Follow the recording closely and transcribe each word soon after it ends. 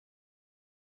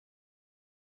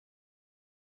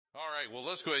All right, well,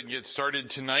 let's go ahead and get started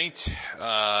tonight.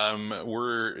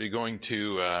 We're going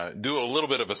to do a little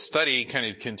bit of a study, kind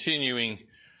of continuing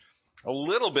a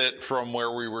little bit from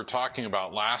where we were talking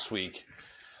about last week.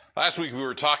 Last week we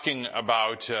were talking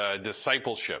about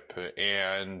discipleship,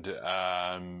 and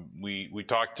we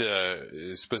talked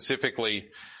specifically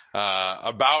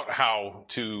about how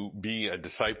to be a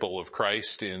disciple of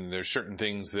Christ, and there's certain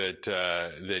things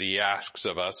that he asks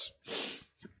of us.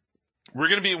 We're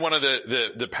going to be one of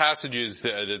the passages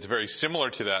that's very similar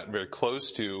to that, very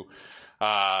close to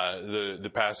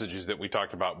the passages that we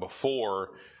talked about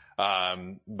before.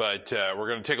 But we're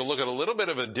going to take a look at a little bit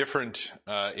of a different,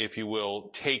 if you will,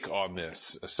 take on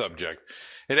this subject.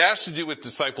 It has to do with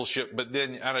discipleship, but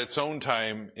then at its own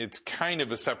time, it's kind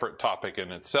of a separate topic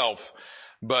in itself.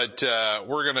 But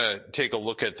we're going to take a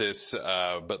look at this.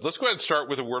 But let's go ahead and start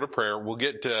with a word of prayer. We'll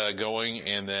get going,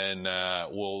 and then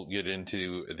we'll get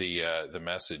into the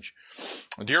message.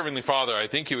 Dear Heavenly Father, I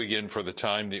thank you again for the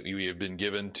time that we have been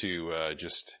given to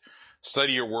just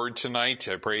study your word tonight.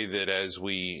 I pray that as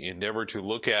we endeavor to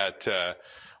look at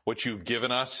what you've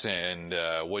given us and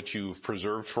what you've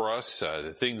preserved for us,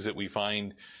 the things that we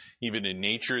find even in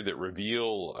nature that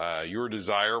reveal your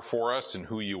desire for us and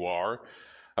who you are.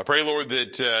 I pray, Lord,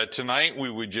 that tonight we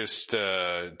would just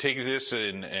take this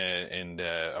and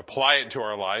apply it to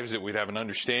our lives, that we'd have an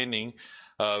understanding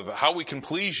of how we can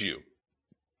please you.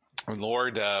 And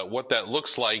Lord, what that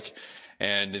looks like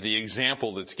and the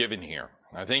example that's given here.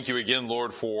 I thank you again,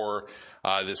 Lord, for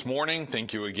this morning.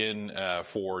 Thank you again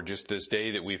for just this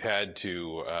day that we've had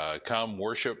to come,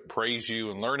 worship, praise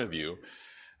you, and learn of you.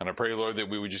 And I pray, Lord, that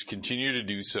we would just continue to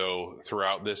do so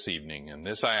throughout this evening. And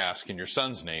this I ask in your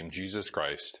Son's name, Jesus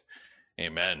Christ.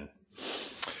 Amen.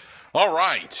 All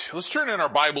right. Let's turn in our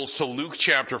Bibles to Luke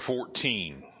chapter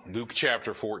 14. Luke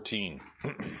chapter 14.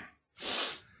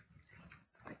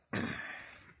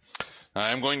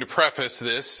 I'm going to preface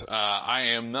this. I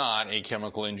am not a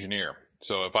chemical engineer.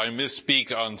 So if I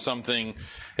misspeak on something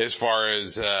as far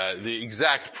as the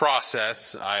exact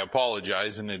process, I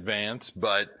apologize in advance,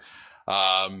 but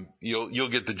you'll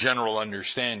get the general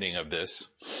understanding of this.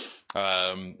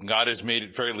 God has made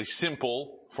it fairly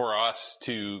simple for us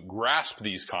to grasp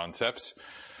these concepts.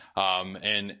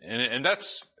 And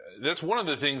that's one of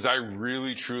the things I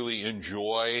really, truly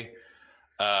enjoy,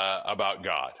 about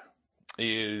God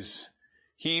is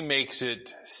he makes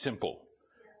it simple.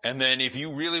 And then if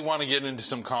you really want to get into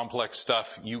some complex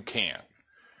stuff, you can.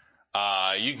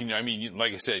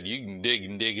 Like I said, you can dig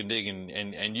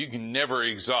and you can never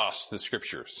exhaust the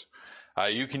scriptures.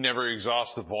 You can never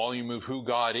exhaust the volume of who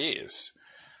God is.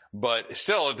 But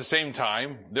still, at the same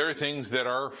time, there are things that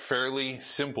are fairly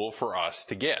simple for us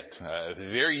to get.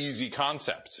 Very easy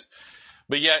concepts.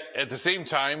 But yet, at the same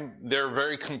time, they're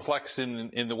very complex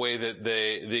in the way that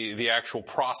the actual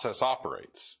process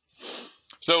operates.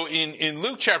 So in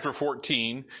Luke chapter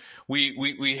 14,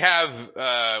 we have,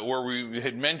 where we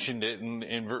had mentioned it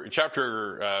in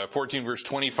chapter 14 verse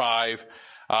 25,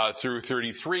 through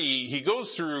 33, he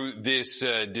goes through this,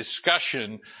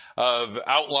 discussion of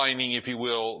outlining, if you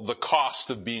will, the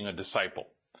cost of being a disciple.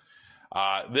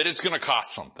 That it's gonna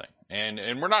cost something.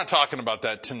 And we're not talking about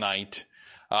that tonight.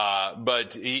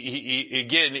 But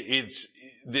again, it's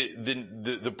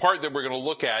the part that we're gonna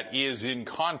look at is in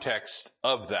context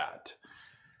of that.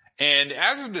 And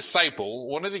as a disciple,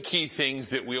 one of the key things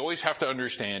that we always have to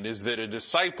understand is that a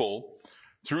disciple,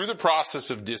 through the process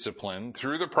of discipline,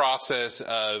 through the process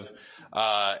of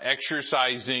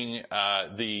exercising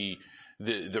the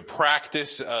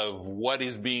practice of what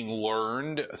is being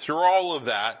learned, through all of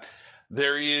that,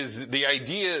 there is the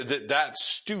idea that that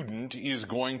student is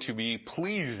going to be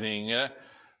pleasing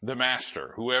the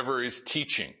master, whoever is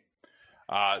teaching.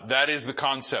 That is the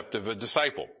concept of a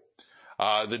disciple.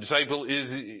 The disciple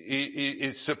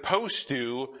is supposed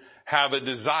to have a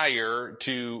desire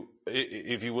to,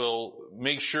 if you will,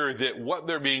 make sure that what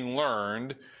they're being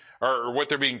learned or what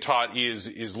they're being taught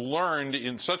is learned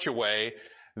in such a way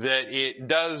that it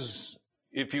does,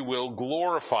 if you will,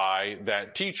 glorify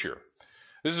that teacher.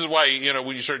 This is why,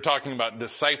 when you start talking about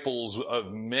disciples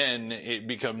of men, it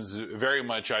becomes very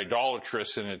much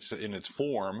idolatrous in its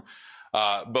form.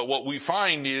 But what we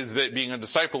find is that being a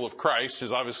disciple of Christ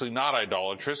is obviously not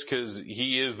idolatrous because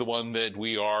he is the one that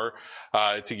we are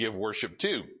to give worship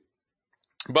to.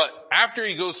 But after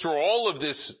he goes through all of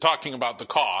this talking about the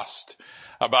cost,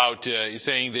 about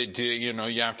saying that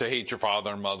you have to hate your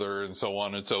father and mother and so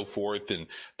on and so forth, and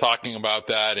talking about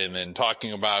that, and then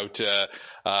talking about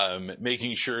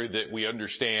making sure that we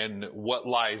understand what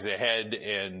lies ahead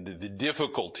and the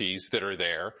difficulties that are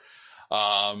there.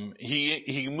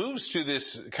 He moves to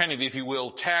this kind of, if you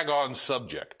will, tag-on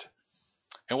subject.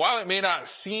 And while it may not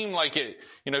seem like it,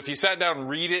 if you sat down and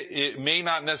read it, it may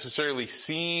not necessarily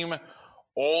seem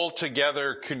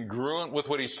altogether congruent with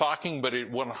what he's talking, but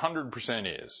it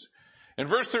 100% is. In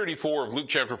verse 34 of Luke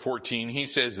chapter 14, he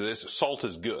says this, salt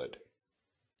is good.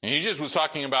 And he just was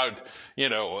talking about,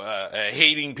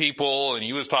 hating people, and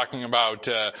he was talking about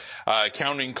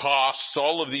counting costs,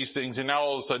 all of these things, and now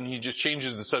all of a sudden he just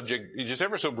changes the subject just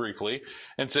ever so briefly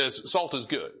and says salt is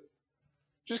good.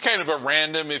 Just kind of a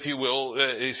random, if you will,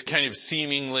 is kind of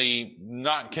seemingly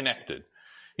not connected.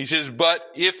 He says, but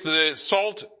if the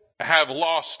salt have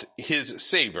lost his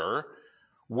savor,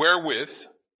 wherewith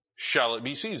shall it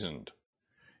be seasoned?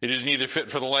 It is neither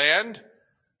fit for the land,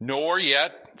 nor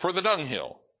yet for the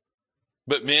dunghill.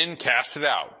 But men cast it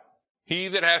out. He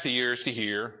that hath ears to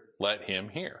hear, let him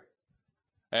hear.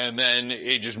 And then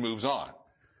it just moves on.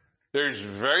 There's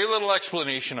very little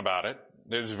explanation about it.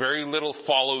 There's very little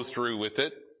follow through with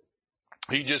it.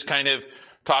 He just kind of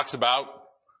talks about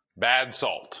bad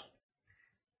salt.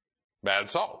 Bad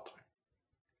salt.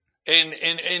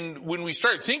 And when we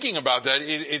start thinking about that,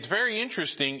 it's very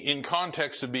interesting in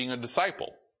context of being a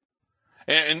disciple.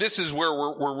 And this is where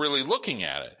we're really looking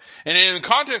at it. And in the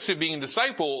context of being a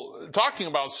disciple, talking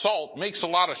about salt makes a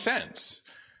lot of sense.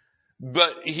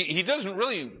 But he doesn't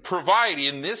really provide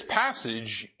in this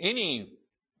passage any,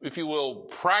 if you will,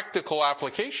 practical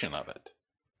application of it.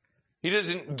 He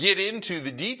doesn't get into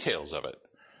the details of it.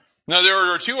 Now,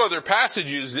 there are two other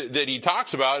passages that he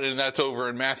talks about, and that's over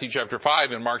in Matthew chapter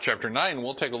 5 and Mark chapter 9.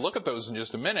 We'll take a look at those in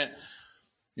just a minute,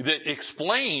 that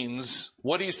explains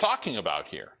what he's talking about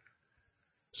here.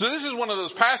 So this is one of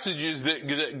those passages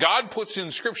that God puts in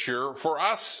Scripture for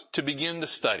us to begin to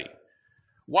study.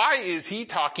 Why is he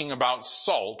talking about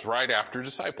salt right after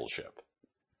discipleship?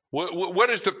 What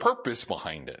is the purpose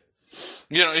behind it?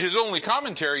 His only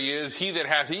commentary is, he that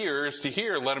hath ears to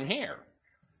hear, let him hear.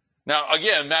 Now,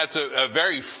 again, that's a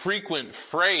very frequent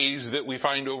phrase that we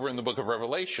find over in the book of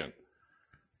Revelation.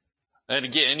 And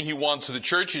again, he wants the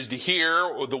churches to hear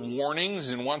the warnings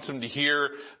and wants them to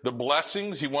hear the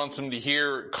blessings. He wants them to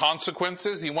hear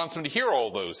consequences. He wants them to hear all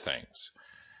those things.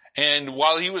 And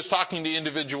while he was talking to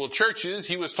individual churches,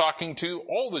 he was talking to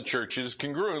all the churches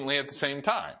congruently at the same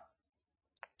time.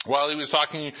 While he was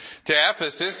talking to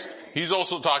Ephesus, he's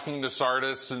also talking to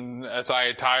Sardis and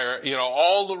Thyatira,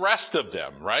 all the rest of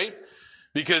them, right?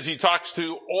 Because he talks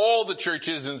to all the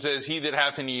churches and says, he that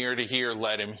hath an ear to hear,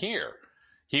 let him hear.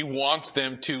 He wants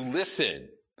them to listen.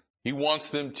 He wants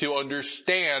them to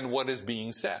understand what is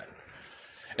being said.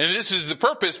 And this is the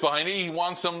purpose behind it. He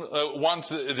wants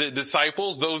the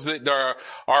disciples, those that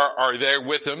are there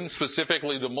with him,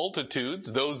 specifically the multitudes,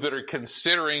 those that are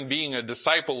considering being a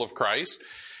disciple of Christ.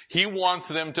 He wants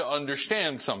them to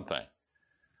understand something.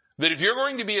 That if you're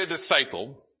going to be a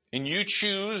disciple, and you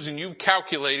choose, and you've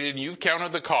calculated, and you've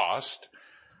counted the cost,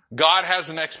 God has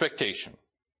an expectation.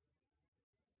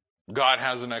 God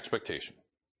has an expectation.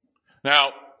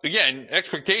 Now, again,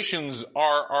 expectations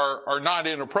are not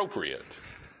inappropriate.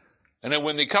 And then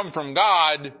when they come from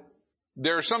God,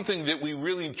 they're something that we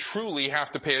really truly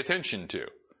have to pay attention to.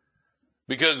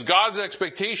 Because God's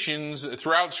expectations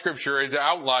throughout Scripture, as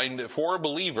outlined for a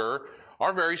believer,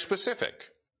 are very specific.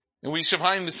 And we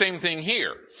find the same thing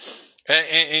here.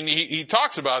 And he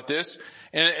talks about this,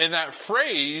 and that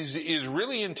phrase is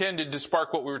really intended to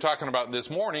spark what we were talking about this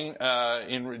morning,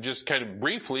 in just kind of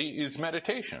briefly, is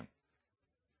meditation.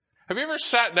 Have you ever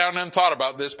sat down and thought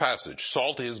about this passage?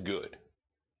 Salt is good.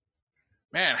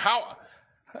 Man, how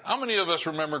many of us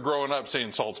remember growing up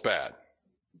saying salt's bad?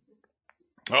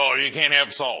 Oh, you can't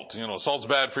have salt. Salt's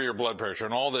bad for your blood pressure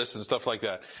and all this and stuff like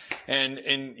that. And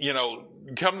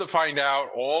come to find out,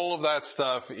 all of that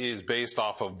stuff is based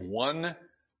off of one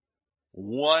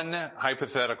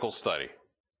hypothetical study.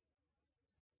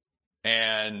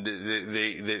 And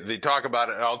they talk about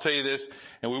it. I'll tell you this,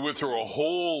 and we went through a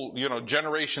whole,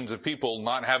 generations of people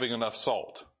not having enough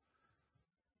salt.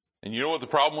 And you know what the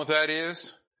problem with that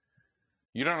is?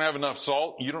 You don't have enough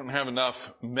salt, you don't have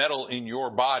enough metal in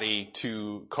your body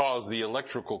to cause the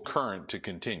electrical current to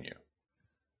continue.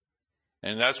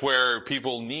 And that's where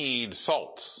people need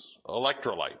salts,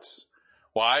 electrolytes.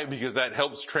 Why? Because that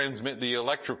helps transmit the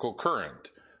electrical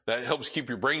current. That helps keep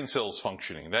your brain cells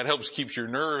functioning. That helps keep your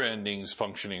nerve endings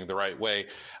functioning the right way,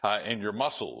 and your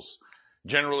muscles.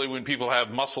 Generally, when people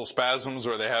have muscle spasms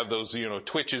or they have those,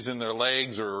 twitches in their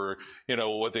legs or,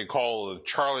 what they call the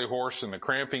Charlie horse and the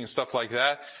cramping, stuff like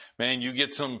that, man, you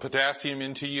get some potassium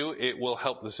into you, it will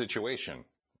help the situation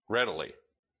readily.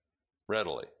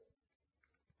 Readily.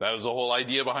 That was the whole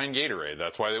idea behind Gatorade.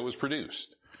 That's why it was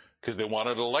produced. Because they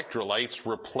wanted electrolytes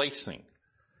replacing.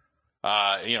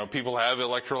 People have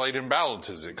electrolyte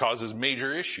imbalances. It causes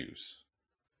major issues.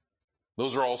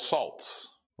 Those are all salts.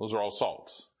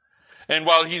 And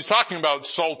while he's talking about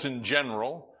salt in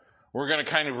general, we're going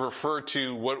to kind of refer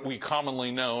to what we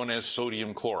commonly know as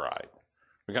sodium chloride.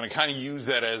 We're going to kind of use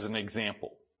that as an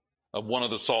example of one of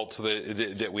the salts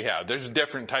that we have. There's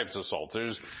different types of salts.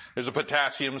 There's a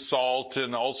potassium salt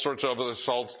and all sorts of other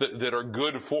salts that are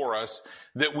good for us,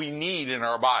 that we need in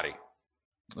our body,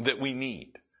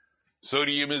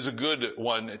 Sodium is a good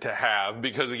one to have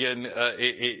because, again,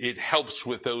 it helps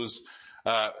with those,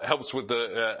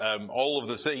 all of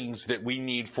the things that we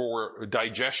need for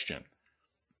digestion.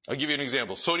 I'll give you an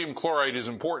example. Sodium chloride is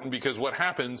important because what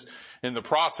happens in the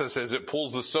process is it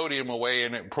pulls the sodium away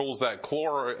and it pulls that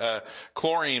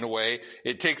chlorine away.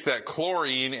 It takes that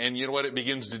chlorine, and you know what it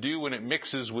begins to do when it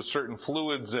mixes with certain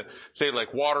fluids, say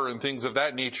like water and things of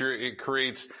that nature? It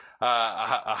creates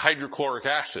a hydrochloric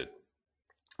acid.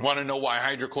 Want to know why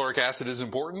hydrochloric acid is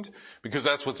important? Because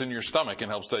that's what's in your stomach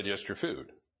and helps digest your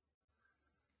food.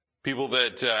 People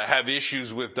that have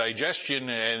issues with digestion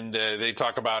and they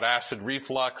talk about acid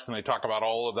reflux and they talk about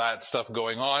all of that stuff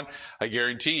going on, I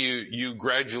guarantee you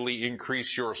gradually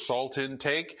increase your salt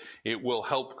intake. It will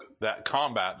help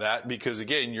combat that because,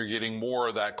 again, you're getting more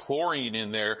of that chlorine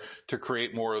in there to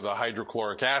create more of the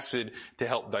hydrochloric acid to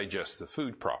help digest the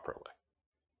food properly.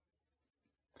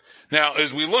 Now,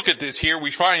 as we look at this here,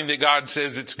 we find that God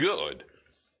says it's good.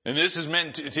 And this is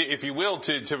meant to, if you will,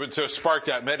 to spark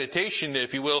that meditation,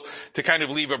 if you will, to kind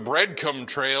of leave a breadcrumb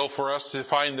trail for us to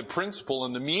find the principle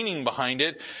and the meaning behind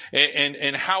it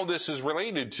and how this is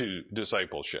related to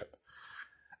discipleship.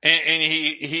 And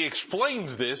he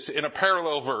explains this in a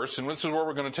parallel verse, and this is where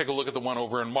we're going to take a look at the one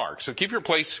over in Mark. So keep your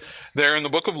place there in the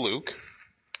book of Luke.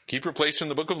 Keep your place in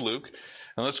the book of Luke,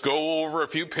 and let's go over a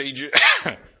few pages,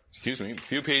 a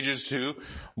few pages to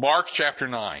Mark chapter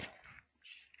 9.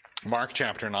 Mark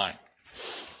chapter 9.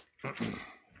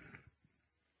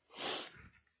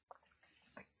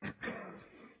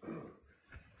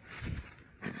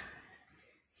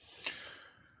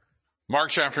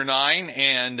 Mark chapter 9,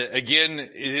 and again,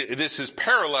 this is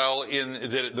parallel in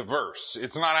the verse.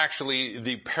 It's not actually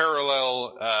the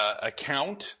parallel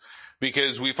account,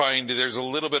 because we find there's a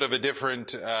little bit of a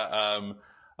different,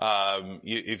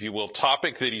 if you will,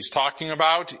 topic that he's talking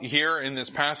about here in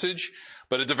this passage.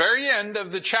 But at the very end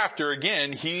of the chapter,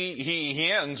 again, he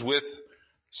ends with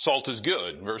salt is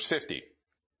good, verse 50.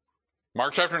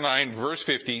 Mark chapter 9, verse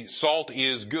 50, salt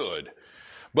is good.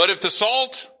 But if the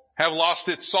salt have lost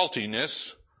its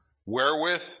saltiness,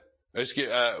 wherewith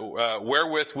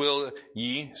will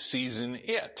ye season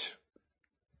it?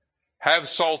 Have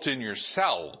salt in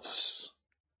yourselves,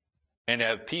 and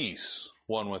have peace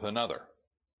one with another.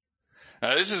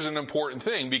 Now, this is an important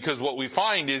thing because what we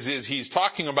find is he's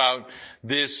talking about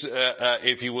this,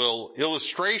 if you will,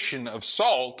 illustration of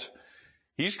salt.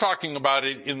 He's talking about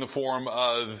it in the form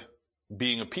of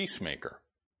being a peacemaker.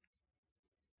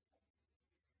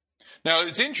 Now,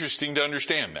 it's interesting to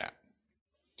understand that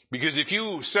because if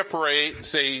you separate,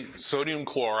 say, sodium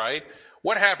chloride,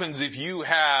 what happens if you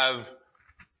have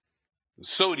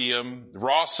sodium,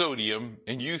 raw sodium,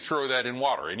 and you throw that in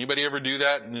water? Anybody ever do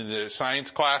that in the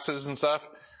science classes and stuff?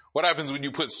 What happens when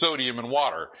you put sodium in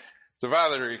water? It's a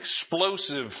rather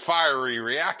explosive, fiery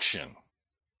reaction.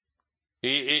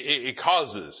 It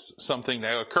causes something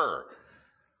to occur.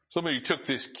 Somebody took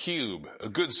this cube, a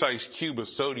good-sized cube of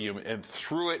sodium, and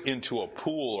threw it into a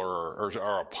pool or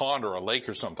a pond or a lake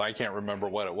or something. I can't remember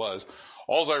what it was.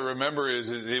 All I remember is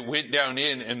it went down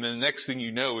in, and the next thing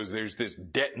you know is there's this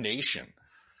detonation.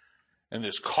 And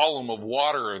this column of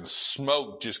water and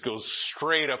smoke just goes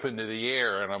straight up into the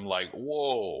air, and I'm like,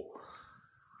 whoa.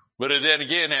 But then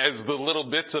again, as the little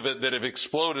bits of it that have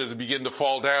exploded begin to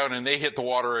fall down and they hit the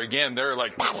water again, they're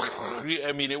like,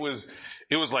 I mean, it was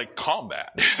like combat.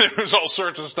 There was all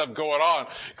sorts of stuff going on.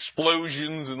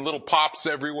 Explosions and little pops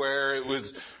everywhere. It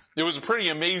was a pretty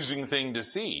amazing thing to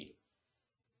see.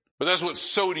 But that's what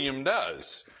sodium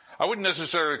does. I wouldn't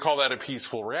necessarily call that a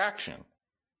peaceful reaction.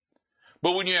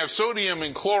 But when you have sodium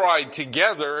and chloride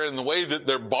together and the way that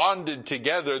they're bonded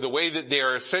together, the way that they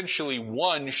are essentially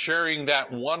one, sharing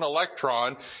that one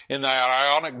electron in that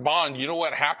ionic bond, you know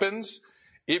what happens?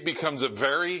 It becomes a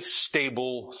very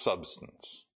stable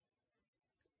substance.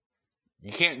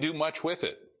 You can't do much with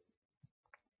it.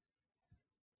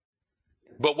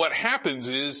 But what happens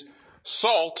is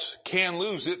salt can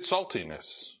lose its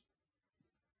saltiness.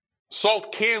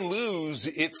 Salt can lose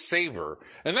its savor.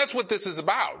 And that's what this is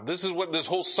about. This is what this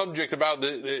whole subject about,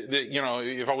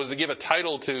 if I was to give a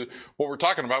title to what we're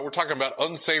talking about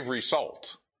unsavory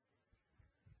salt.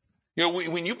 You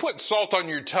know, when you put salt on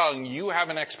your tongue, you have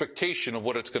an expectation of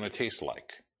what it's going to taste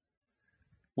like.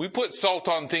 We put salt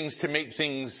on things to make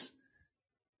things,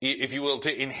 if you will,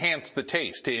 to enhance the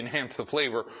taste, to enhance the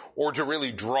flavor, or to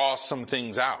really draw some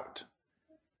things out.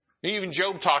 Even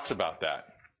Job talks about that.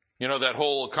 You know, that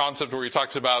whole concept where he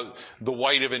talks about the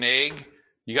white of an egg,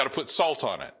 you got to put salt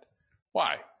on it.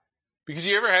 Why? Because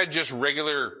you ever had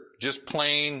just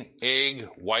plain egg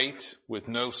white with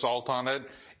no salt on it?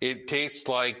 It tastes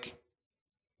like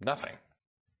nothing.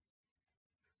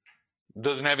 It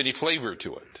doesn't have any flavor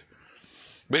to it.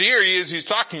 But here he's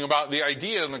talking about the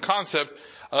idea and the concept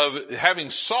of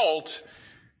having salt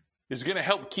is going to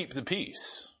help keep the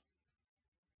peace.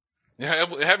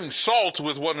 Having salt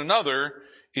with one another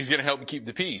is going to help keep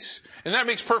the peace. And that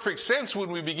makes perfect sense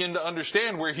when we begin to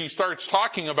understand where he starts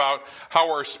talking about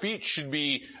how our speech should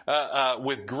be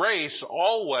with grace,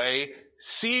 always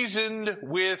seasoned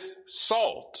with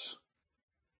salt.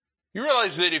 You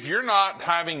realize that if you're not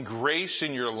having grace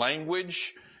in your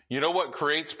language, you know what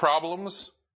creates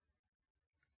problems?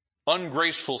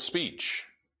 Ungraceful speech.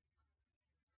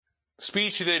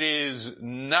 Speech that is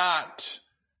not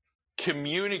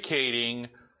communicating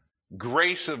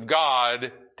grace of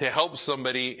God to help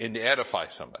somebody and to edify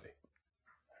somebody.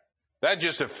 That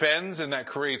just offends, and that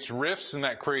creates rifts, and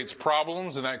that creates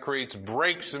problems, and that creates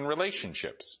breaks in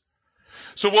relationships.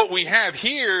 So what we have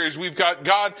here is we've got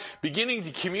God beginning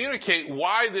to communicate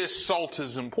why this salt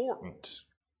is important.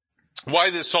 Why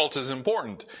this salt is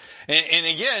important. And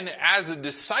again, as a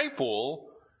disciple,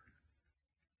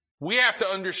 we have to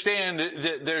understand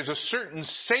that there's a certain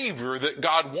savor that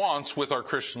God wants with our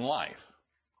Christian life.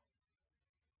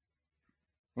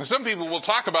 And some people will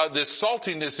talk about this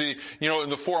saltiness, you know, in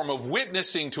the form of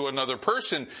witnessing to another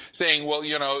person, saying, well,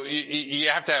 you know, you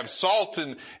have to have salt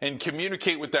and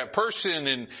communicate with that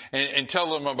person and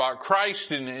tell them about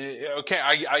Christ. And okay,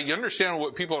 I understand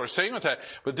what people are saying with that,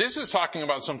 but this is talking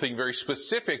about something very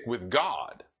specific with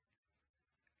God.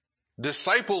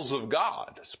 Disciples of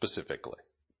God, specifically.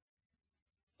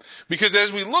 Because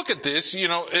as we look at this, you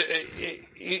know,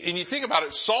 and you think about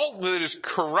it, salt that is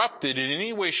corrupted in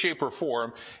any way, shape, or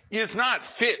form is not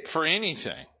fit for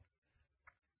anything.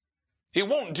 It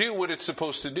won't do what it's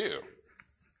supposed to do.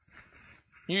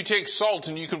 You take salt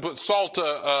and you can put salt,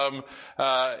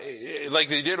 like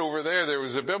they did over there. There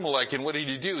was Abimelech, and what did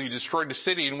he do? He destroyed the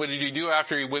city, and what did he do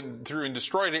after he went through and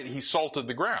destroyed it? He salted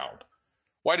the ground.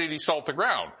 Why did he salt the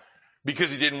ground?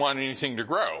 Because he didn't want anything to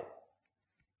grow.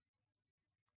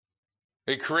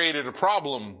 It created a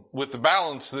problem with the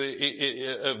balance of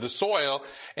the soil,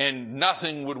 and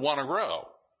nothing would want to grow.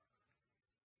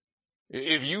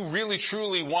 If you really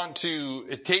truly want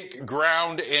to take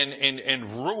ground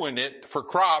and ruin it for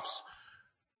crops,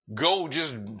 go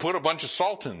just put a bunch of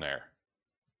salt in there.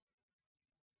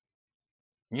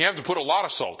 You have to put a lot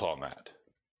of salt on that.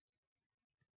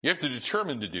 You have to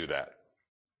determine to do that.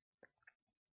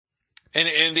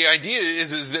 And the idea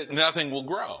is that nothing will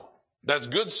grow. That's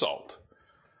good salt.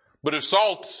 But if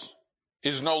salt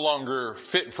is no longer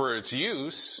fit for its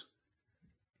use,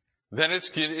 then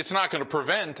it's not going to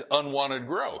prevent unwanted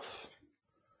growth.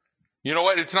 You know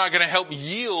what? It's not going to help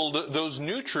yield those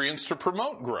nutrients to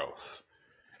promote growth.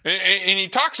 And he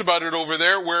talks about it over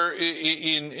there where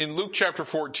in Luke chapter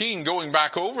 14, going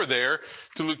back over there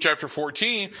to Luke chapter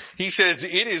 14, he says,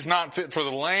 it is not fit for the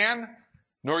land,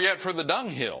 nor yet for the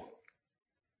dunghill.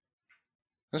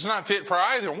 It's not fit for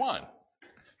either one.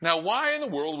 Now, why in the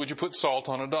world would you put salt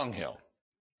on a dunghill?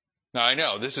 Now, I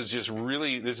know this is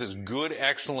good,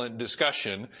 excellent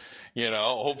discussion. You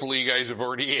know, hopefully you guys have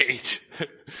already ate.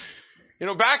 You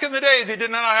know, back in the day, they did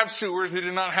not have sewers. They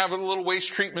did not have little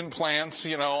waste treatment plants,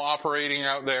 you know, operating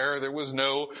out there. There was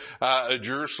no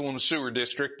Jerusalem sewer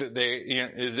district.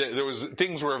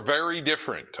 Things were very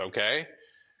different, okay?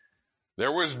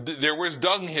 There was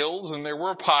dunghills and there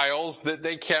were piles that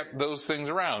they kept those things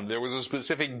around. There was a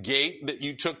specific gate that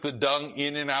you took the dung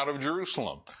in and out of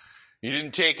Jerusalem. You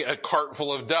didn't take a cart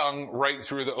full of dung right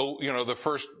through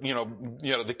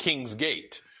the king's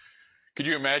gate. Could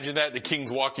you imagine that? The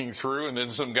king's walking through and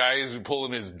then some guys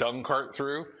pulling his dung cart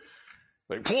through?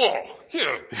 Like, whoa,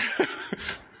 yeah.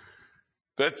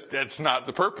 That's not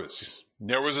the purpose.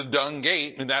 There was a dung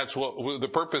gate, and that's what the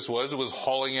purpose was. It was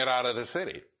hauling it out of the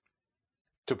city.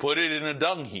 To put it in a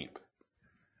dung heap.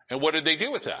 And what did they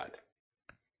do with that?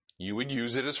 You would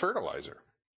use it as fertilizer.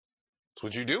 That's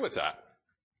what you do with that.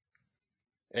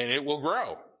 And it will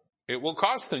grow. It will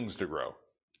cause things to grow.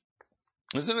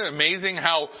 Isn't it amazing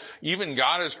how even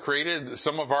God has created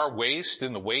some of our waste,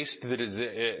 and the waste that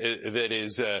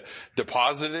is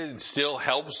deposited still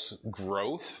helps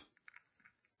growth,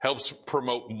 helps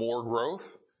promote more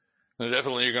growth? And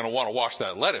definitely you're going to want to wash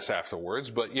that lettuce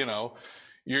afterwards, but the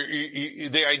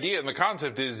idea and the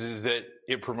concept is that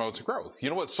it promotes growth. You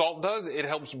know what salt does? It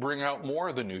helps bring out more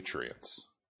of the nutrients.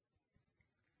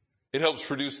 It helps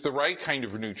produce the right kind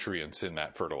of nutrients in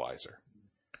that fertilizer.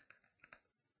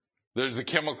 There's the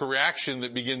chemical reaction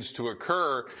that begins to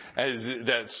occur as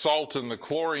that salt and the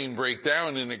chlorine break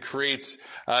down, and it creates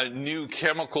new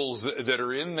chemicals that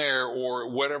are in there, or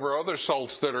whatever other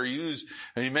salts that are used,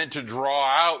 and you meant to draw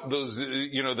out those,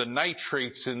 the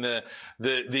nitrates and the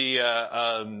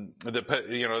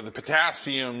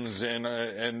potassiums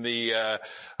and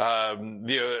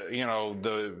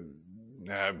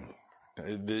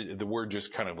the word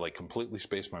just kind of like completely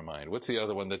spaced my mind. What's the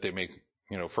other one that they make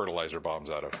fertilizer bombs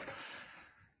out of?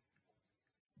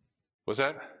 What's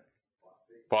that?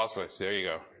 Phosphates. There you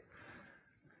go.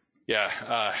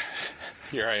 Yeah,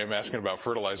 here I am asking about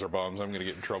fertilizer bombs. I'm going to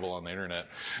get in trouble on the internet.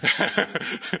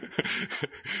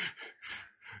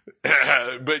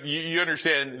 But you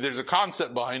understand there's a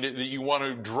concept behind it that you want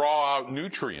to draw out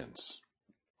nutrients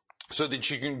so that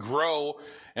you can grow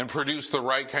and produce the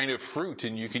right kind of fruit,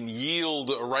 and you can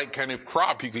yield a right kind of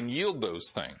crop. You can yield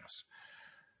those things.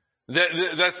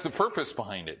 That's the purpose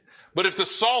behind it. But if the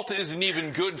salt isn't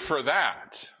even good for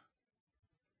that,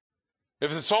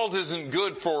 if the salt isn't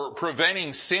good for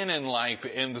preventing sin in life,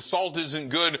 and the salt isn't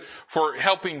good for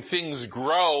helping things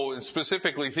grow, and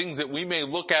specifically things that we may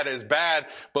look at as bad,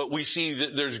 but we see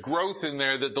that there's growth in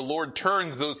there, that the Lord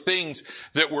turns those things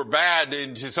that were bad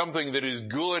into something that is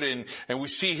good, and we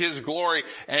see His glory,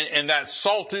 and that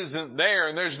salt isn't there,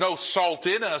 and there's no salt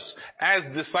in us as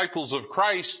disciples of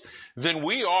Christ, then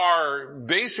we are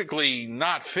basically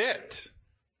not fit.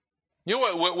 You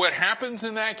know what happens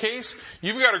in that case?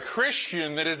 You've got a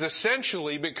Christian that has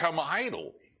essentially become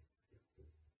idle.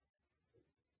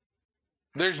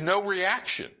 There's no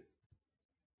reaction.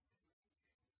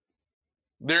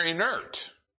 They're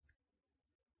inert.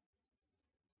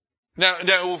 Now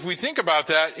if we think about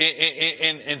that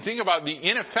and think about the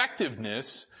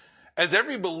ineffectiveness, as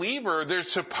every believer, there's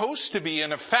supposed to be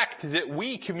an effect that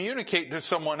we communicate to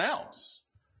someone else.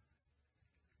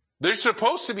 There's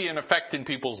supposed to be an effect in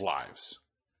people's lives.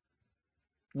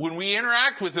 When we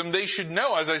interact with them, they should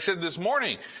know, as I said this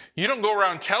morning, you don't go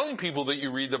around telling people that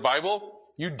you read the Bible.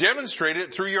 You demonstrate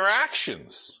it through your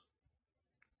actions.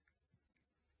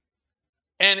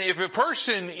 And if a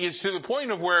person is to the point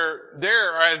of where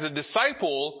they're, as a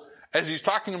disciple, as he's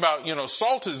talking about,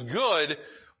 salt is good,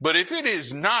 but if it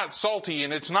is not salty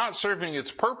and it's not serving its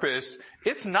purpose,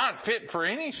 it's not fit for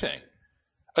anything.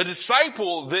 A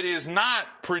disciple that is not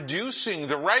producing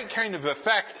the right kind of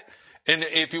effect, and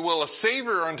if you will, a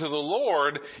savor unto the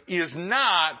Lord, is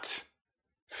not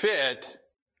fit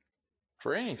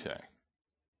for anything.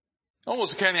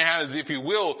 Almost kind of has, if you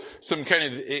will, some kind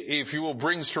of, if you will,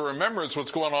 brings to remembrance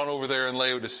what's going on over there in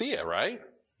Laodicea, right?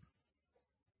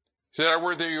 He said,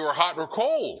 whether you are hot or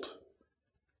cold.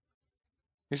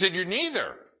 He said, you're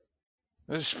neither.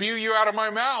 I'll spew you out of my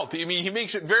mouth. I mean, he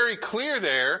makes it very clear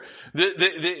there that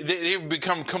they've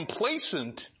become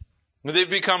complacent. They've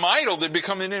become idle. They've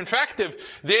become ineffective.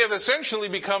 They have essentially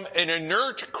become an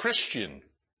inert Christian.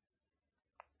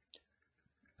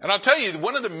 And I'll tell you,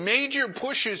 one of the major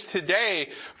pushes today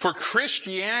for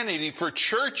Christianity, for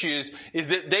churches, is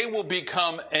that they will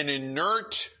become an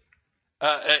inert,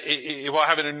 it will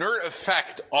have an inert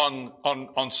effect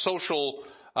on social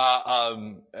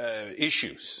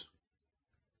issues.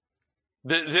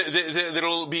 That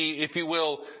it'll be, if you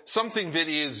will, something that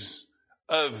is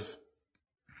of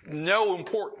no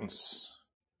importance.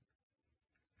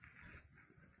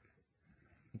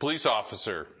 A police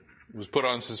officer was put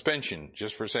on suspension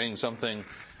just for saying something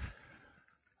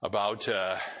about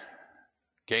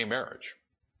gay marriage.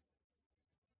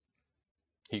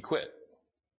 He quit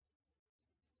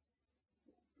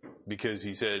because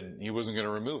he said he wasn't going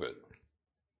to remove it.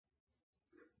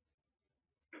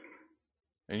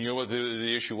 And you know what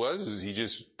the issue was? Is he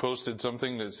just posted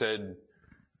something that said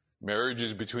marriage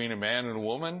is between a man and a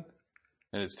woman,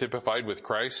 and it's typified with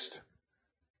Christ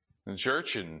and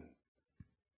church, and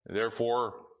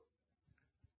therefore,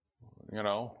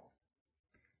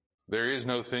 there is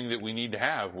no thing that we need to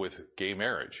have with gay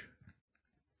marriage.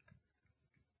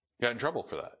 Got in trouble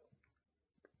for that.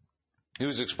 He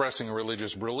was expressing a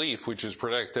religious belief, which is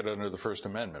protected under the First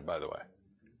Amendment, by the way.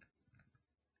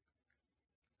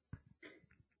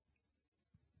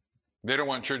 They don't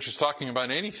want churches talking about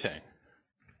anything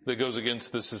that goes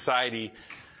against the society,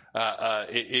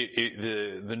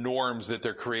 the norms that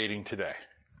they're creating today.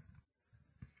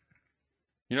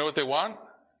 You know what they want?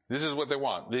 This is what they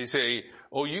want. They say,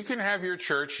 oh, you can have your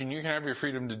church and you can have your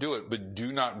freedom to do it, but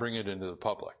do not bring it into the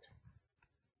public.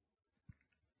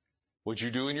 What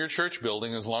you do in your church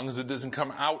building, as long as it doesn't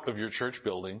come out of your church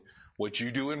building, what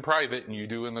you do in private and you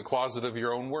do in the closet of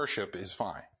your own worship is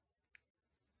fine.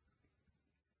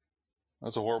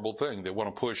 That's a horrible thing. They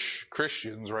want to push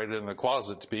Christians right in the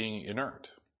closet to being inert.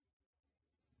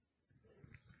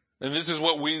 And this is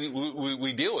what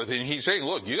we deal with. And he's saying,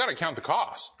 look, you got to count the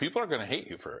cost. People are going to hate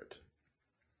you for it.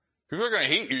 People are going to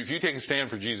hate you if you take a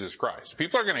stand for Jesus Christ.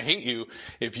 People are going to hate you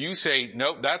if you say,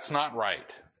 nope, that's not right.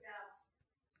 Yeah.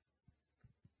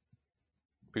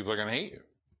 People are going to hate you.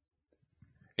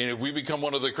 And if we become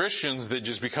one of the Christians that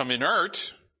just become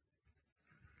inert,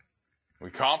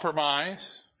 we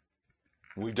compromise,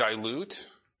 we dilute,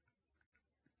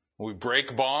 we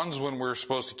break bonds when we're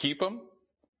supposed to keep them.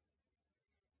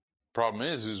 Problem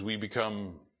is we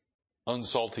become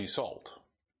unsalty salt,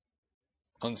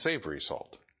 unsavory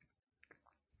salt.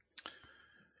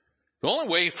 The only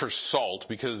way for salt,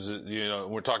 because,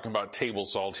 we're talking about table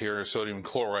salt here, sodium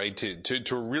chloride,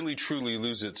 to really truly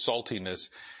lose its saltiness,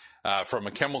 from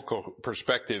a chemical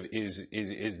perspective is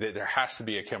that there has to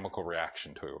be a chemical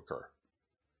reaction to occur.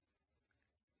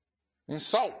 I mean,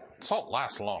 salt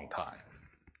lasts a long time.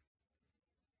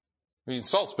 I mean,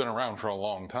 salt's been around for a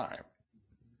long time.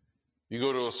 You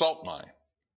go to a salt mine,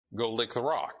 go lick the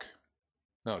rock.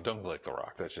 No, don't lick the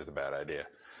rock. That's just a bad idea.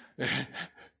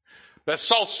 That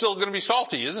salt's still going to be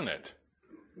salty, isn't it?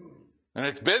 And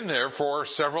it's been there for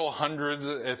several hundreds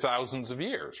of thousands of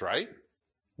years, right?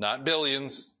 Not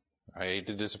billions. I hate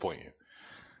to disappoint you.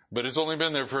 But it's only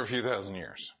been there for a few thousand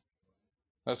years.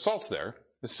 That salt's there.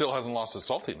 It still hasn't lost its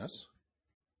saltiness.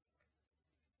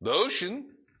 The ocean,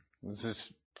 this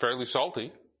is fairly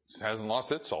salty. It hasn't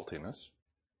lost its saltiness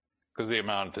because of the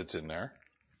amount that's in there.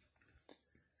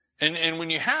 And when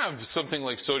you have something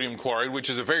like sodium chloride, which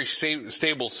is a very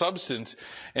stable substance,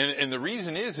 and the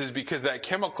reason is because that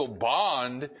chemical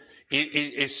bond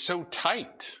is so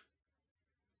tight.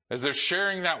 As they're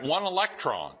sharing that one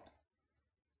electron,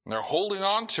 and they're holding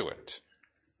on to it.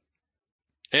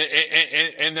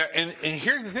 And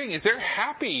here's the thing, is they're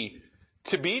happy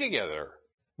to be together.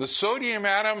 The sodium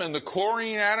atom and the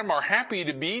chlorine atom are happy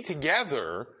to be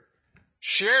together,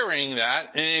 sharing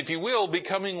that, and if you will,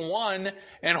 becoming one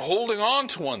and holding on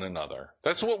to one another.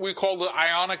 That's what we call the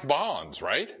ionic bonds,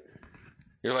 right?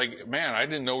 You're like, man, I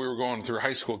didn't know we were going through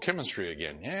high school chemistry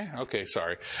again. Yeah, okay,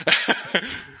 sorry.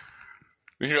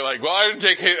 You're like, well, I didn't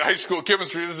take high school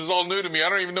chemistry. This is all new to me. I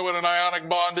don't even know what an ionic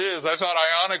bond is. I thought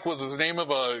ionic was the name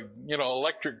of a,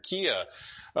 electric Kia,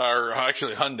 or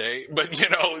actually Hyundai. But,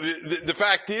 the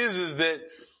fact is that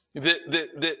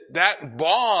that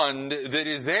bond that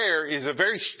is there is a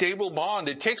very stable bond.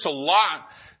 It takes a lot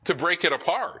to break it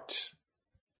apart.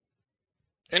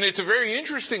 And it's a very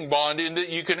interesting bond in that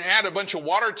you can add a bunch of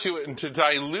water to it and to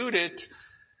dilute it.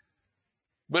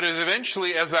 But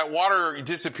eventually, as that water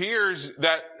disappears,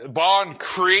 that bond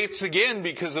creates again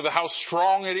because of how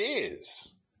strong it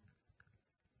is.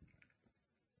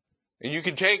 And you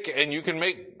can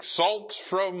make salt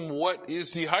from what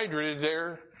is dehydrated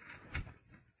there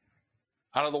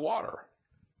out of the water.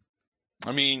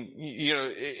 I mean,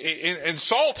 and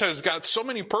salt has got so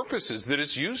many purposes that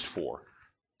it's used for.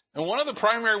 And one of the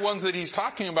primary ones that he's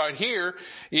talking about here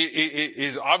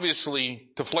is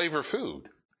obviously to flavor food.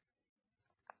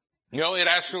 It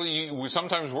actually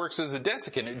sometimes works as a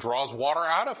desiccant. It draws water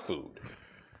out of food.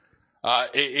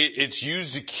 It's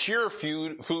used to cure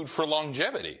food for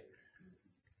longevity.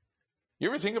 You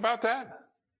ever think about that?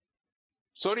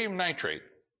 Sodium nitrate.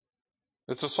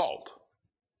 It's a salt.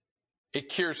 It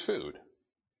cures food.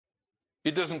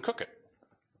 It doesn't cook it.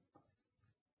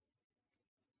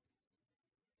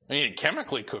 I mean, it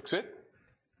chemically cooks it.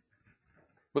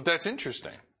 But that's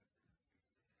interesting.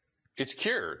 It's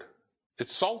cured.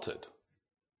 It's salted.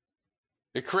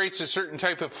 It creates a certain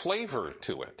type of flavor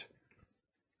to it.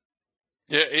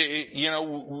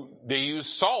 They use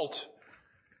salt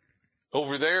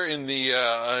over there in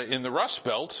the Rust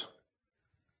Belt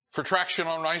for traction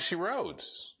on icy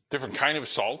roads. Different kind of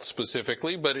salt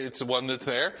specifically, but it's the one that's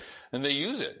there, and they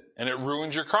use it, and it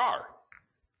ruins your car.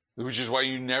 Which is why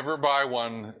you never buy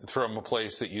one from a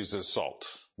place that uses salt.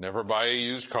 Never buy a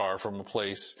used car from a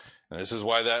place. And this is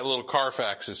why that little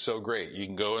Carfax is so great. You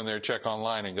can go in there, check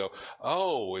online, and go,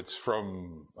 oh, it's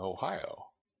from Ohio.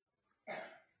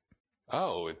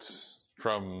 Oh, it's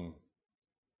from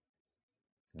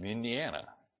Indiana.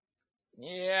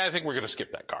 Yeah, I think we're going to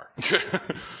skip that car.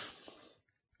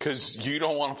 Because you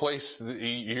don't want a place,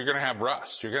 you're going to have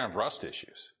rust. You're going to have rust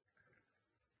issues.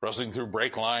 Rusting through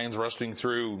brake lines, rusting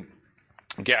through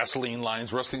gasoline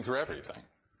lines, rusting through everything.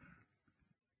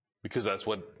 Because that's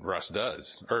what rust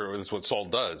does, or that's what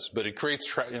salt does. But it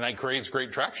creates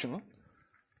great traction.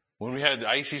 When we had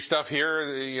icy stuff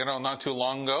here, not too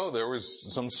long ago, there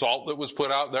was some salt that was put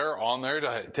out there on there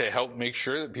to help make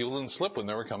sure that people didn't slip when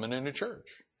they were coming into church.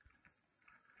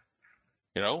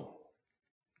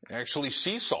 Actually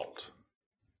sea salt.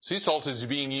 Sea salt is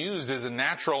being used as a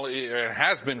natural, it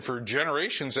has been for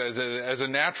generations as a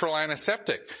natural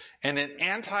antiseptic and an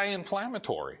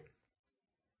anti-inflammatory.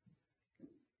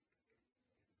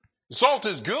 Salt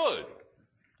is good.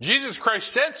 Jesus Christ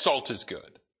said salt is good.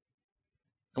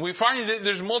 And we find that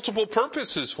there's multiple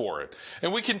purposes for it.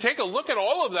 And we can take a look at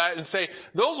all of that and say,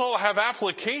 those all have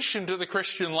application to the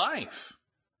Christian life.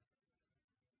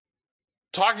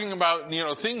 Talking about,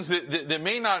 things that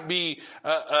may not be,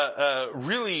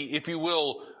 really, if you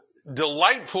will,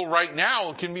 delightful right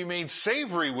now can be made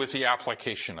savory with the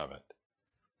application of it.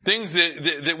 Things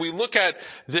that we look at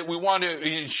that we want to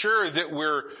ensure that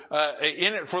we're,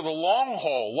 in it for the long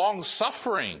haul, long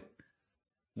suffering.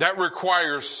 That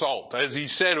requires salt, as he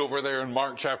said over there in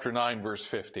Mark chapter 9, verse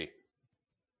 50.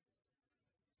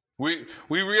 We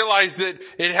realize that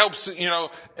it helps,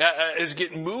 as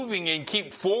get moving and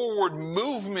keep forward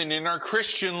movement in our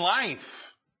Christian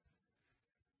life.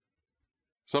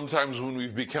 Sometimes when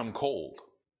we've become cold.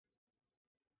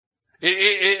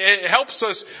 It helps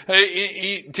us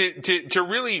to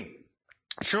really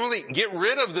truly get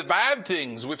rid of the bad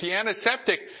things with the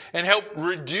antiseptic and help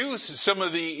reduce some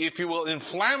of the, if you will,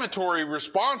 inflammatory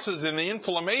responses and the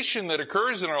inflammation that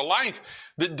occurs in our life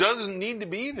that doesn't need to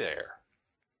be there.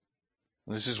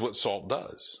 This is what salt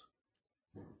does.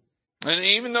 And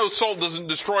even though salt doesn't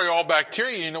destroy all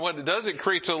bacteria, you know what it does? It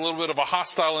creates a little bit of a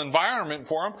hostile environment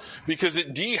for them because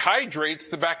it dehydrates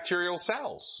the bacterial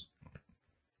cells.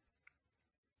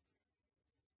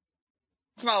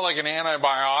 It's not like an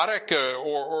antibiotic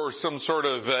or some sort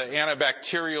of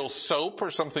antibacterial soap or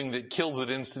something that kills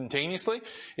it instantaneously.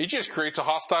 It just creates a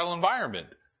hostile environment.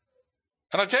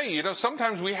 And I'll tell you,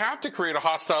 sometimes we have to create a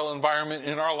hostile environment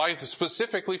in our life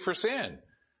specifically for sin.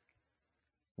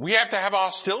 We have to have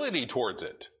hostility towards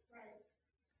it.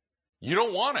 You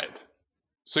don't want it.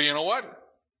 So you know what?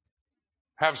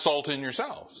 Have salt in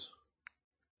yourselves.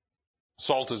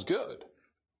 Salt is good.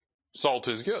 Salt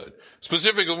is good.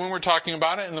 Specifically when we're talking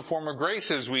about it in the form of grace,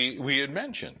 as we had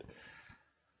mentioned.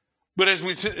 But as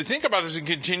we think about this and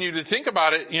continue to think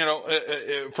about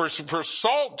it, for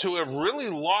salt to have really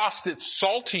lost its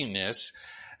saltiness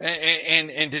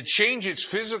and to change its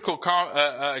physical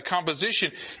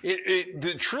composition,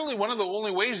 truly one of the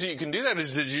only ways that you can do that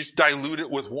is to just dilute it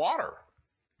with water.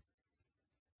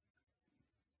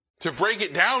 To break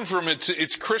it down from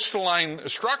its crystalline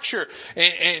structure.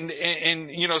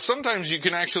 And sometimes you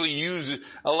can actually use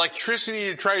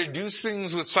electricity to try to do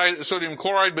things with sodium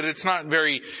chloride, but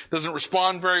doesn't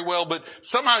respond very well. But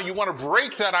somehow you want to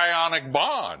break that ionic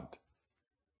bond.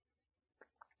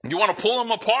 You want to pull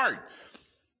them apart.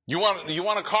 You want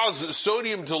to cause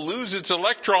sodium to lose its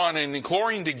electron and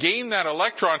chlorine to gain that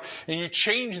electron, and you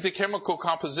change the chemical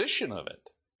composition of it.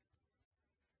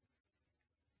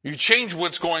 You change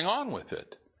what's going on with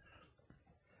it.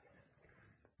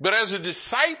 But as a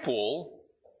disciple,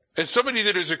 as somebody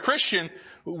that is a Christian,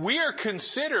 we are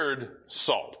considered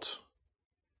salt.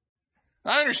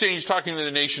 I understand he's talking to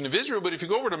the nation of Israel, but if you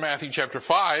go over to Matthew chapter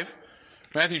 5,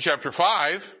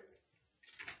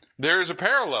 there is a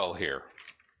parallel here.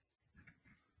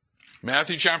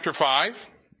 Matthew chapter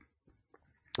 5,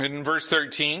 and in verse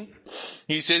 13,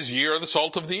 he says, "Ye are the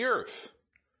salt of the earth.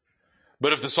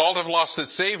 But if the salt have lost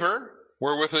its savor,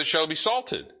 wherewith it shall be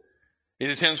salted? It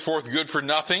is henceforth good for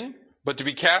nothing, but to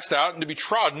be cast out and to be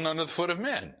trodden under the foot of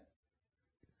men."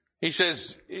 He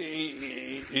says,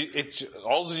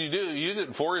 all you do use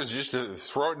it for is just to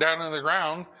throw it down on the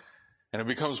ground, and it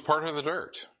becomes part of the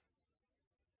dirt.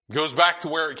 It goes back to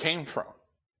where it came from.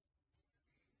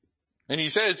 And he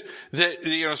says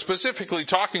that, specifically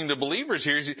talking to believers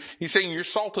here, he's saying you're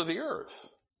salt of the earth.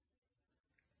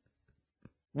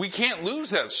 We can't lose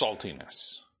that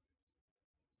saltiness.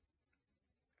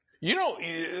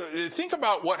 Think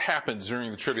about what happens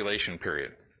during the tribulation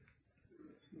period.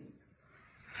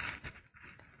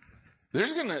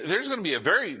 There's gonna be a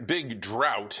very big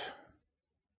drought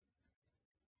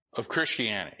of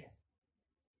Christianity.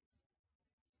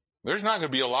 There's not gonna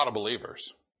be a lot of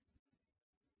believers.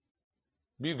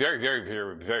 Be very, very,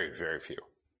 very, very, very few.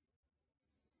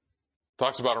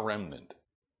 Talks about a remnant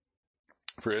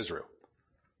for Israel.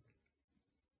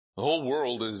 The whole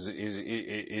world is,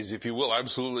 if you will,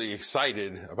 absolutely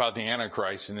excited about the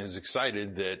Antichrist and is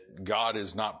excited that God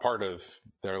is not part of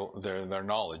their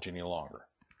knowledge any longer.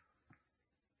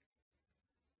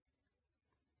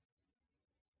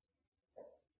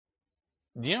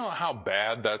 Do you know how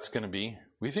bad that's going to be?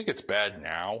 We think it's bad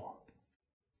now.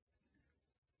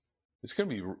 it's going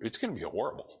to be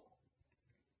horrible.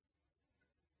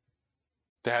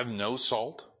 To have no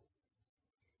salt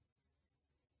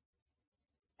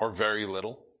or very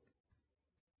little,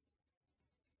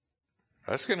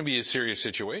 that's going to be a serious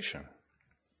situation.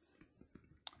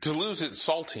 To lose its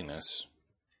saltiness,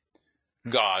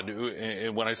 God,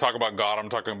 when I talk about God, I'm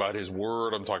talking about His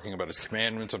Word, I'm talking about His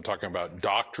commandments, I'm talking about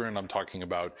doctrine, I'm talking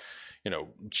about,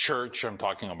 church, I'm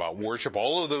talking about worship,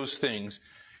 all of those things.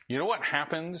 You know what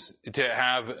happens to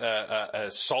have a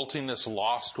saltiness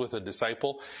lost with a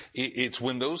disciple? It's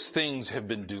when those things have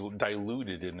been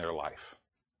diluted in their life.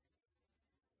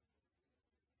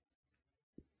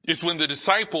 It's when the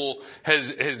disciple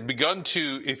has begun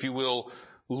to, if you will,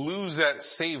 lose that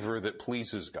savor that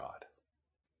pleases God.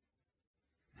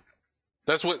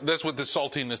 That's what the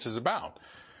saltiness is about.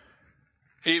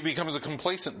 It becomes a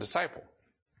complacent disciple.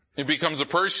 It becomes a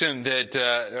person that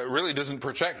really doesn't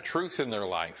protect truth in their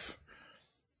life.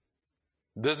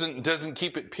 Doesn't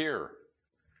keep it pure.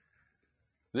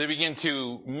 They begin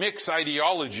to mix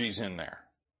ideologies in there.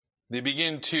 They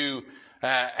begin to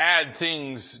add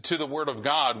things to the Word of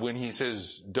God when He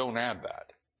says, don't add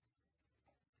that.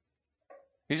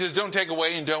 He says, don't take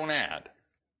away and don't add.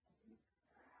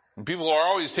 And people are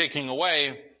always taking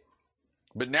away,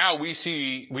 but now we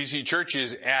see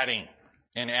churches adding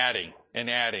and adding and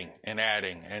adding and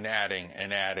adding and adding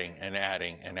and adding and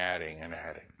adding and adding and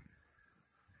adding.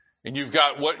 And you've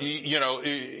got what,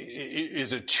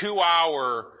 is a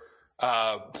 2-hour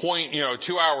point,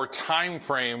 2-hour time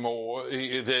frame or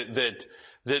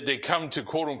that they come to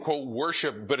quote unquote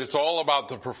worship, but it's all about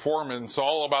the performance,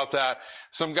 all about that.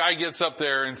 Some guy gets up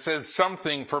there and says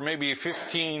something for maybe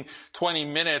 15, 20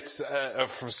 minutes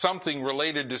for something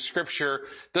related to Scripture,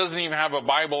 doesn't even have a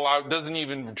Bible out, doesn't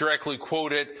even directly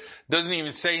quote it, doesn't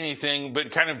even say anything, but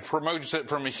kind of promotes it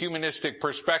from a humanistic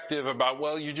perspective about,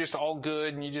 well, you're just all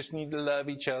good and you just need to love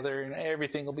each other and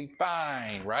everything will be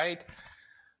fine, right?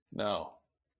 No.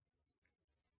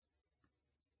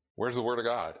 Where's the Word of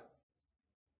God?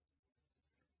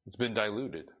 It's been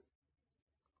diluted.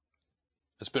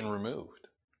 It's been removed.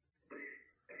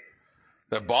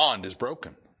 That bond is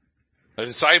broken. A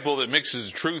disciple that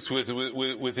mixes truth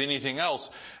with anything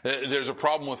else, there's a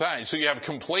problem with that. So you have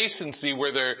complacency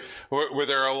where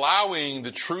they're allowing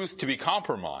the truth to be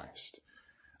compromised.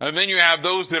 And then you have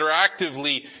those that are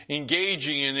actively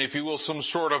engaging in, if you will, some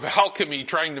sort of alchemy,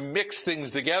 trying to mix things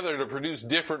together to produce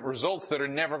different results that are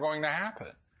never going to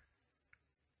happen.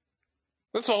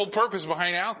 That's the whole purpose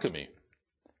behind alchemy.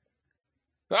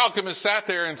 The alchemist sat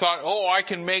there and thought, I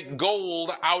can make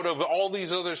gold out of all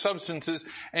these other substances,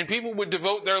 and people would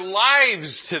devote their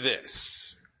lives to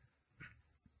this.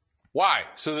 Why?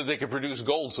 So that they could produce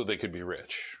gold so they could be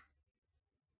rich.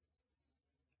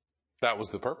 That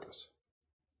was the purpose.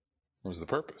 It was the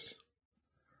purpose.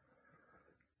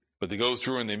 But they go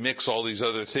through and they mix all these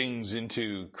other things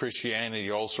into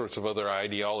Christianity, all sorts of other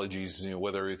ideologies,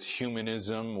 whether it's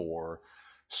humanism or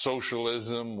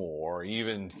socialism or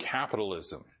even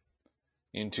capitalism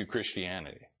into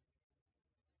Christianity.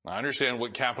 I understand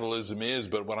what capitalism is,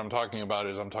 but what I'm talking about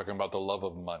is I'm talking about the love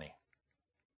of money.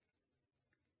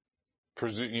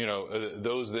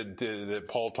 Those that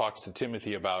Paul talks to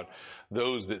Timothy about,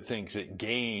 those that think that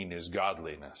gain is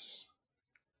godliness.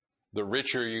 The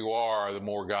richer you are, the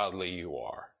more godly you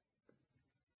are.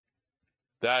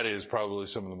 That is probably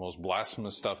some of the most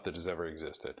blasphemous stuff that has ever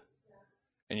existed.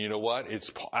 And you know what?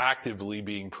 It's actively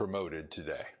being promoted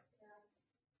today.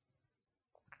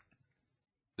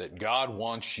 That God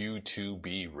wants you to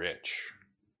be rich.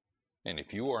 And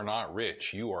if you are not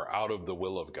rich, you are out of the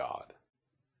will of God.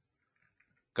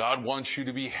 God wants you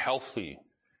to be healthy.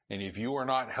 And if you are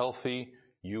not healthy,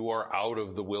 you are out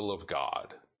of the will of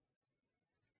God.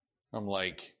 I'm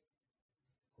like,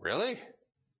 really?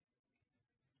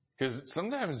 Because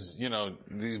sometimes,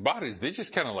 these bodies, they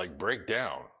just kind of like break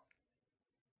down.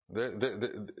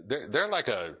 They're like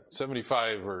a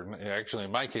 75 or actually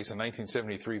in my case, a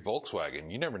 1973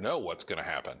 Volkswagen. You never know what's going to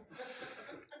happen.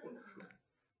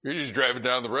 You're just driving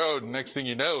down the road and next thing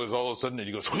you know is all of a sudden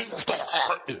you go,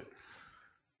 and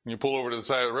you pull over to the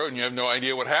side of the road and you have no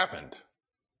idea what happened.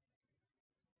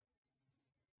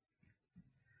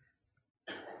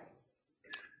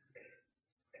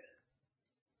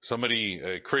 Somebody,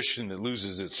 a Christian that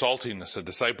loses its saltiness, a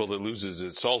disciple that loses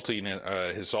his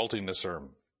saltiness, or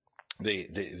they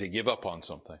give up on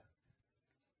something.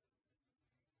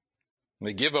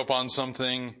 They give up on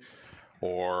something,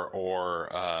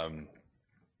 or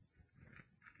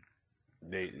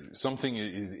something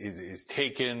is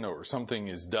taken, or something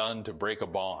is done to break a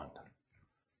bond.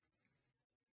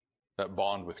 That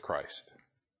bond with Christ.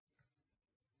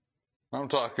 I'm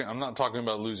not talking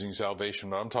about losing salvation,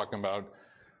 but I'm talking about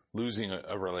losing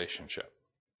a relationship.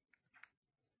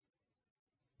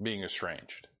 Being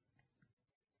estranged.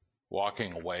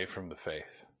 Walking away from the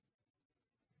faith.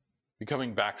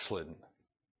 Becoming backslidden.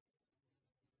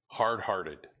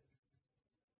 Hard-hearted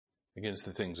against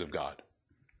the things of God.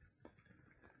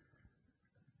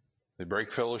 They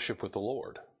break fellowship with the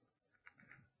Lord.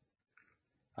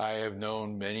 I have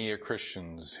known many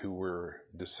Christians who were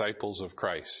disciples of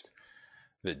Christ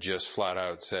that just flat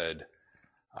out said,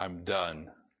 I'm done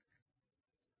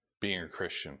being a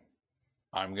Christian.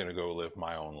 I'm going to go live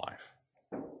my own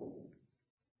life.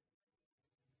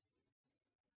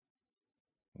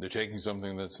 They're taking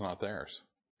something that's not theirs.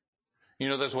 You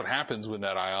know, that's what happens when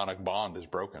that ionic bond is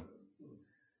broken.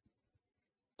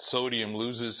 Sodium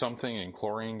loses something and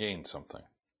chlorine gains something.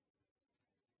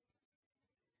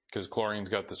 Because chlorine's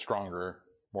got the stronger,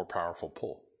 more powerful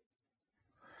pull.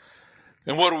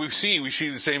 And what do we see? We see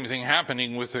the same thing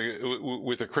happening with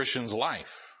a Christian's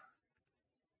life.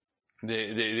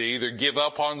 They either give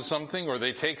up on something or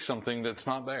they take something that's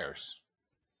not theirs.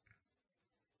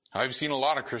 I've seen a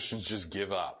lot of Christians just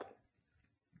give up.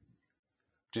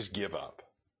 Just give up.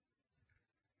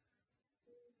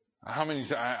 How many,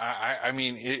 I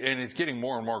mean, and it's getting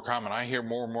more and more common. I hear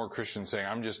more and more Christians saying,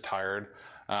 I'm just tired.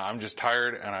 I'm just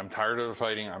tired and I'm tired of the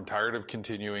fighting. I'm tired of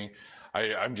continuing.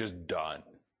 I'm just done.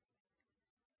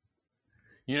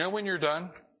 You know when you're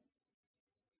done?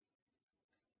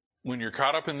 When you're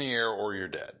caught up in the air or you're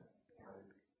dead.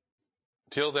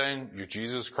 Till then, you're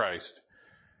Jesus Christ.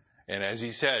 And as he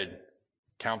said,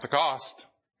 count the cost.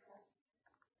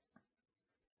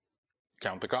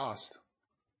 Count the cost.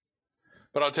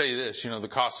 But I'll tell you this, the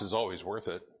cost is always worth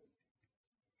it.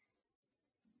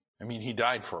 I mean, he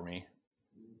died for me.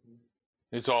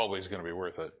 It's always going to be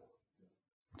worth it.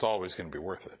 It's always going to be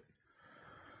worth it.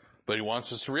 But he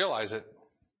wants us to realize it.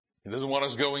 He doesn't want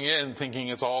us going in thinking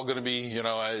it's all going to be,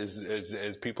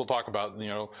 as people talk about,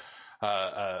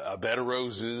 a bed of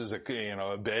roses, a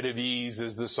bed of ease,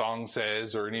 as the song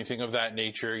says, or anything of that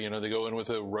nature. They go in with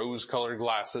the rose-colored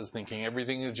glasses thinking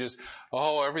everything is just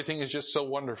so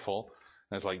wonderful.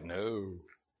 And it's like, no.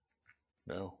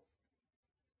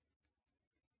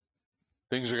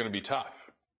 Things are going to be tough.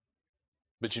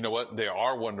 But you know what? They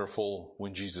are wonderful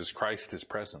when Jesus Christ is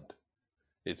present.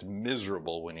 It's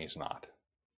miserable when he's not.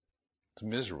 It's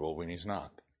miserable when he's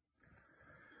not.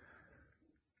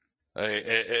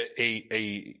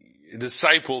 A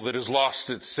disciple that has lost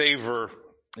its savor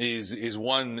is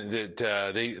one that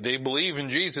they believe in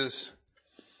Jesus,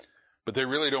 but they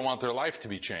really don't want their life to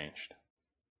be changed.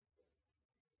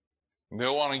 They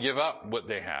don't want to give up what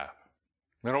they have.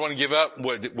 They don't want to give up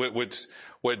what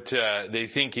they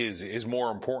think is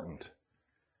more important.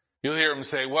 You'll hear them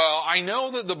say, well, I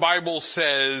know that the Bible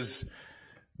says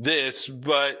this,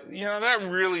 but, that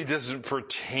really doesn't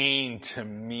pertain to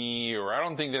me, or I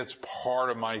don't think that's part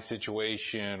of my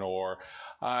situation, or,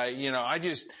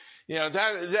 that's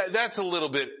a little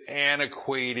bit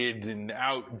antiquated and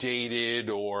outdated,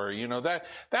 or,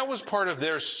 that was part of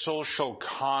their social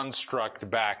construct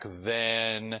back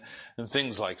then, and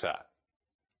things like that.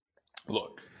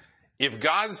 Look, if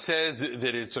God says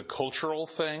that it's a cultural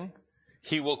thing,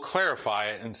 he will clarify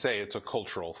it and say it's a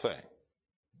cultural thing.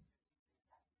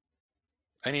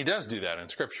 And he does do that in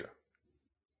Scripture.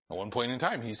 At one point in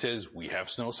time, he says, we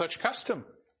have no such custom.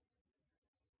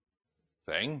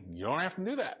 Saying, you don't have to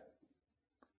do that.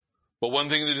 But one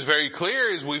thing that is very clear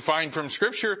is we find from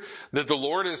Scripture that the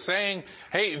Lord is saying,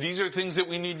 hey, these are things that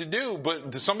we need to do.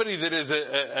 But somebody that is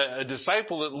a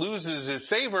disciple that loses his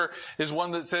savor is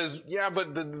one that says, yeah,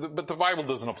 but the Bible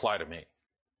doesn't apply to me.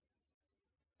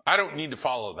 I don't need to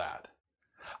follow that.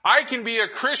 I can be a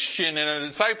Christian and a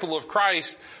disciple of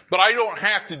Christ, but I don't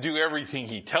have to do everything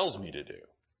he tells me to do.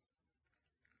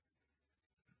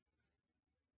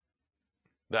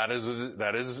 That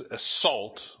is a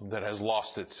salt that has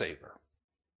lost its savor.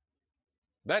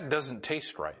 That doesn't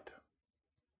taste right.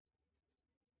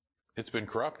 It's been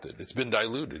corrupted. It's been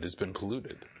diluted. It's been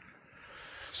polluted.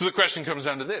 So the question comes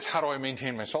down to this: how do I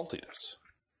maintain my saltiness?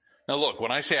 Now look,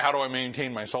 when I say how do I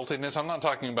maintain my saltiness, I'm not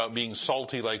talking about being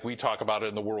salty like we talk about it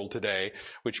in the world today,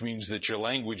 which means that your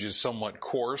language is somewhat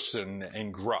coarse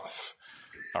and gruff.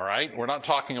 All right? We're not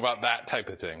talking about that type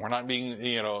of thing. We're not being,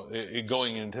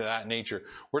 going into that nature.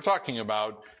 We're talking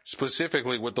about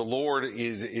specifically what the Lord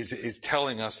is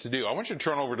telling us to do. I want you to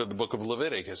turn over to the book of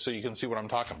Leviticus so you can see what I'm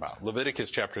talking about.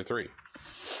 Leviticus chapter 3.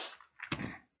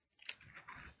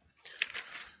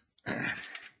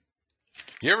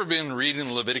 You ever been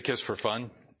reading Leviticus for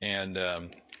fun? And that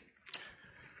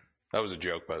was a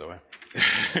joke, by the way.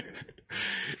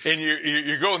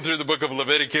 you're going through the book of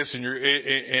Leviticus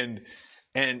and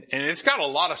it's got a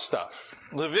lot of stuff.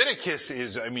 Leviticus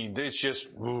is, it's just,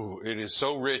 it is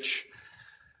so rich.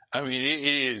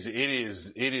 It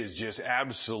is just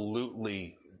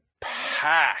absolutely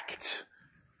packed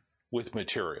with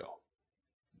material.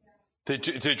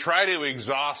 To try to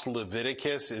exhaust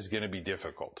Leviticus is going to be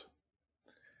difficult.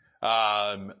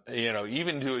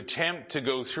 Even to attempt to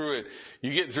go through it,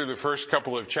 you get through the first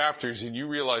couple of chapters and you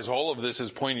realize all of this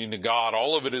is pointing to God.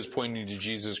 All of it is pointing to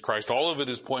Jesus Christ. All of it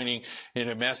is pointing in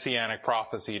a messianic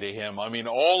prophecy to Him.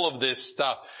 All of this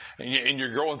stuff, and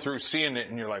you're going through seeing it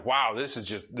and you're like, wow, there's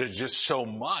just so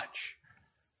much.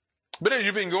 But as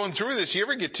you've been going through this, you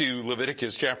ever get to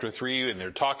Leviticus chapter 3 and they're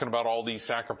talking about all these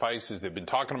sacrifices. They've been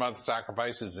talking about the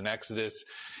sacrifices in Exodus.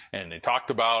 And they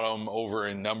talked about them over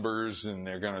in Numbers, and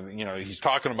they're gonna, he's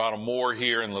talking about them more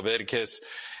here in Leviticus.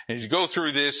 And as you go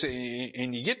through this,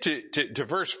 and you get to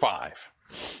verse 5.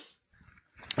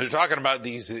 They're talking about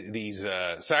these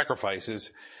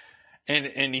sacrifices.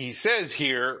 And he says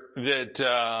here that,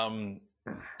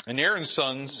 and Aaron's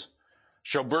sons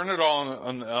shall burn it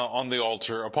on the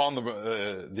altar upon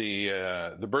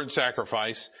the burnt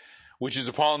sacrifice, which is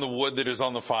upon the wood that is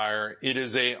on the fire. It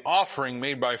is a offering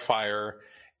made by fire,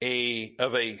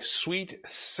 of a sweet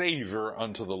savor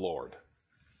unto the Lord.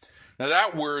 Now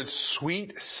that word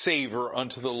sweet savor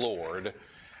unto the Lord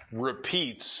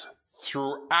repeats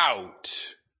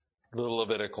throughout the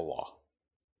Levitical law.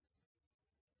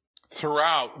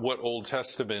 Throughout what Old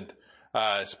Testament,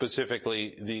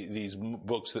 specifically these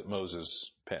books that Moses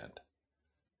penned.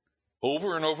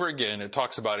 Over and over again, it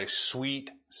talks about a sweet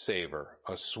savor,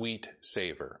 a sweet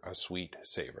savor, a sweet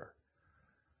savor.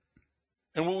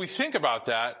 And when we think about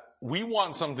that, we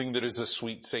want something that is a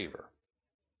sweet savor.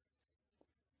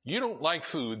 You don't like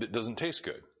food that doesn't taste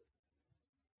good.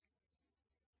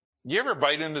 You ever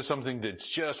bite into something that's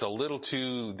just a little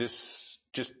too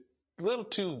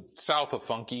south of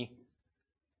funky?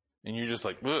 And you're just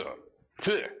like, ugh,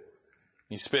 pugh.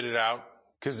 You spit it out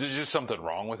because there's just something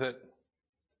wrong with it.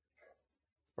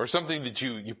 Or something that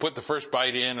you put the first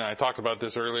bite in, and I talked about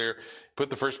this earlier, put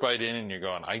the first bite in and you're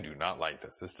going, I do not like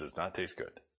this. This does not taste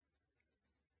good.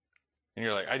 And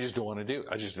you're like, I just don't want to do it.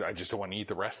 I just don't want to eat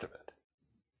the rest of it.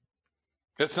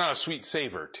 That's not a sweet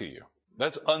savor to you.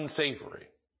 That's unsavory.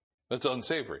 That's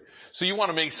unsavory. So you want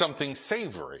to make something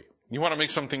savory.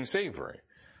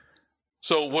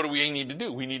 So what do we need to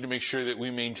do? We need to make sure that we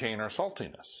maintain our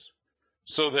saltiness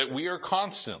so that we are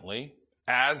constantly,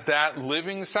 as that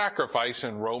living sacrifice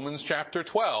in Romans chapter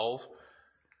 12,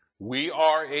 we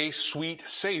are a sweet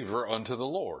savor unto the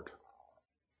Lord.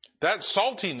 That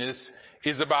saltiness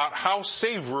is about how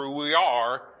savory we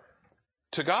are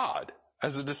to God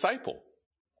as a disciple.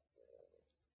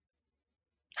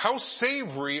 How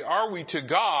savory are we to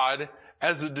God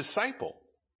as a disciple?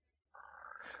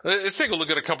 Let's take a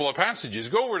look at a couple of passages.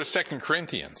 Go over to 2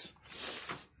 Corinthians.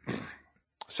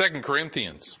 2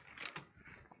 Corinthians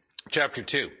chapter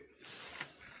 2.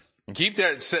 And keep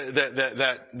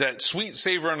that sweet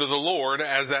savor unto the Lord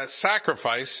as that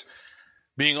sacrifice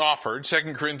being offered.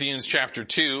 2 Corinthians chapter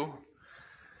 2.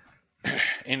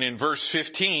 And in verse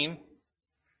 15,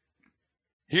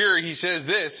 here he says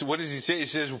this. What does he say? He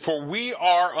says, for we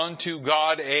are unto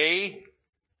God a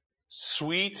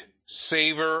sweet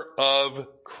savor of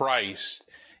Christ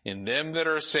in them that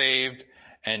are saved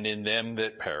and in them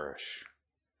that perish.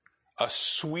 A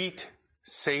sweet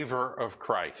savor of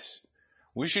Christ.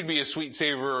 We should be a sweet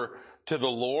savor to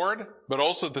the Lord, but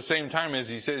also at the same time, as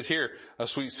he says here, a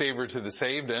sweet savor to the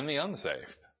saved and the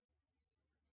unsaved.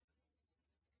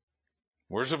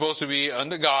 We're supposed to be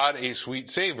unto God a sweet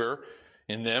savor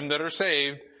in them that are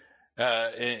saved,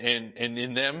 and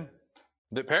in them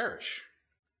that perish.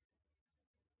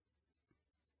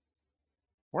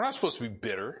 We're not supposed to be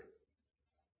bitter.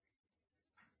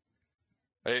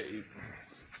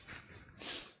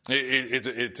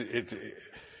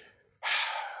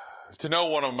 To know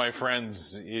one of my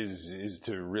friends is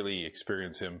to really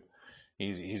experience him.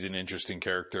 He's an interesting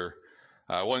character.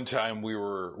 One time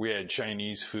we had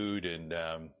Chinese food and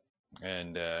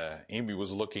Amy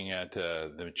was looking at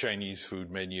the Chinese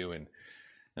food menu and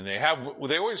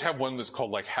they always have one that's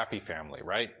called like Happy Family,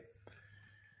 right?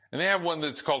 And they have one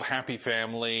that's called Happy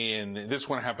Family, and this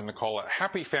one happened to call it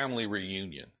Happy Family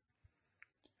Reunion.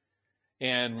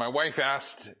 And my wife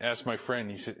asked my friend,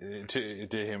 he said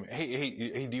to him,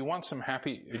 hey, do you want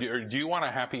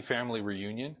a Happy Family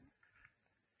Reunion?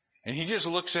 And he just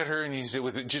looks at her and he said,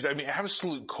 with just,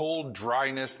 absolute cold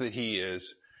dryness that he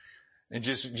is, and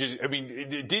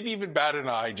it didn't even bat an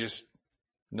eye.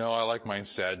 No, I like mine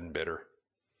sad and bitter.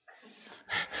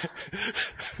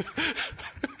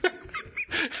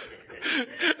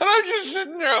 And I'm just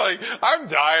sitting there like, I'm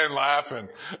dying laughing.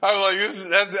 I'm like,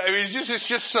 it's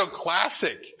just so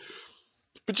classic.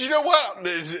 But you know what?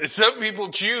 Some people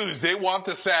choose. They want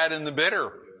the sad and the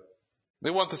bitter.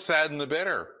 They want the sad and the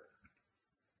bitter.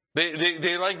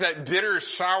 They like that bitter,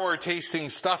 sour tasting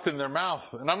stuff in their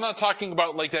mouth. And I'm not talking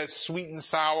about like that sweet and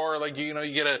sour, like, you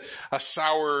get a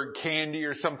sour candy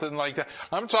or something like that.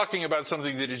 I'm talking about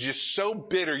something that is just so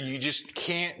bitter you just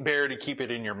can't bear to keep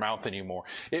it in your mouth anymore.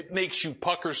 It makes you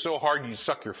pucker so hard you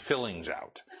suck your fillings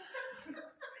out.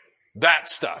 That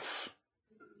stuff.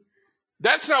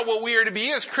 That's not what we are to be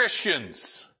as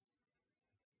Christians.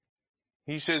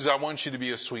 He says, I want you to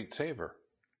be a sweet savor.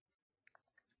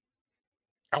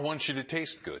 I want you to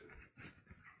taste good.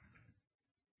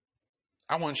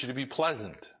 I want you to be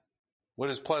pleasant. What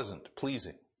is pleasant?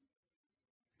 Pleasing.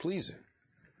 Pleasing.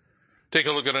 Take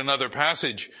a look at another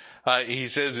passage. He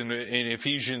says in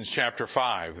Ephesians chapter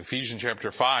 5. Ephesians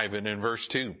chapter 5 and in verse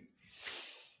 2.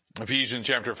 Ephesians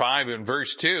chapter 5 and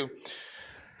verse 2.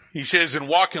 He says, and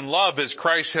walk in love as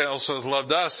Christ also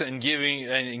loved us and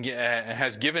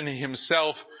has given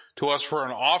himself to us for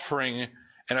an offering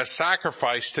and a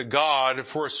sacrifice to God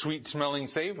for a sweet smelling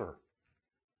savor.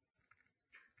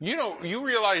 You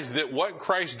realize that what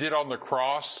Christ did on the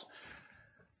cross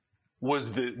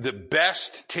was the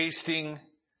best tasting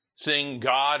thing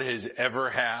God has ever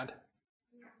had.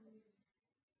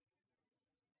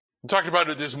 We talked about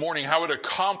it this morning, how it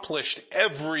accomplished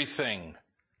everything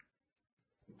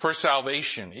for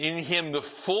salvation. In him, the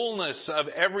fullness of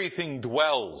everything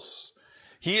dwells.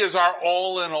 He is our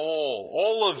all in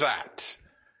all of that.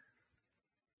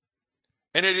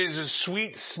 And it is a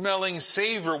sweet smelling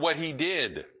savor what he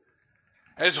did.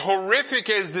 As horrific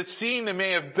as the scene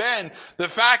may have been, the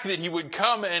fact that he would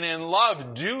come and in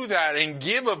love do that and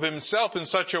give of himself in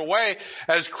such a way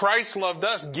as Christ loved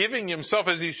us, giving himself,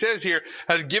 as he says here,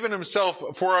 has given himself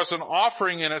for us an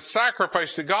offering and a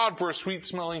sacrifice to God for a sweet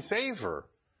smelling savor.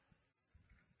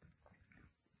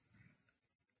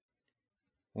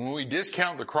 When we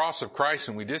discount the cross of Christ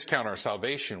and we discount our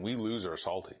salvation, we lose our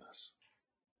saltiness.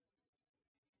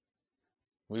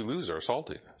 We lose our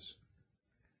saltiness.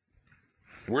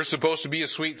 We're supposed to be a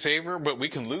sweet savor, but we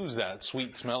can lose that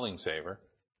sweet smelling savor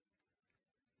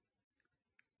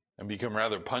and become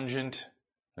rather pungent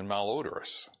and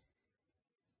malodorous.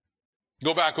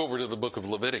 Go back over to the book of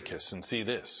Leviticus and see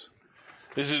this.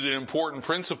 This is an important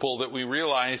principle that we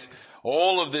realize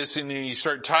all of this, and you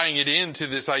start tying it into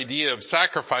this idea of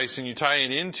sacrifice, and you tie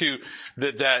it into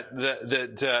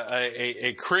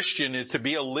a Christian is to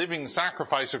be a living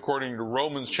sacrifice according to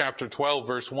Romans chapter 12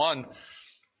 verse 1.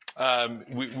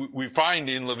 We find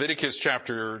in Leviticus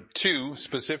chapter 2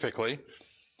 specifically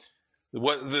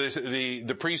what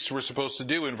the priests were supposed to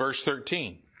do in verse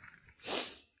 13.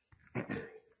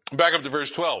 Back up to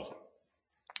verse 12.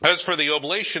 As for the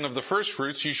oblation of the first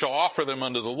fruits, you shall offer them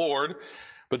unto the Lord,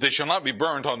 but they shall not be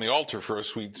burnt on the altar for a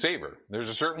sweet savor. There's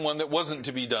a certain one that wasn't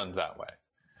to be done that way.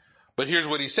 But here's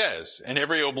what he says. And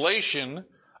every oblation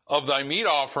of thy meat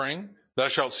offering thou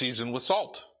shalt season with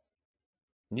salt.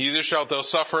 Neither shalt thou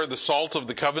suffer the salt of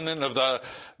the covenant of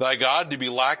thy God to be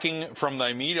lacking from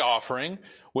thy meat offering.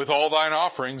 With all thine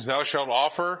offerings thou shalt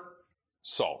offer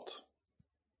salt.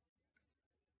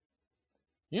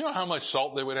 You know how much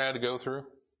salt they would have had to go through?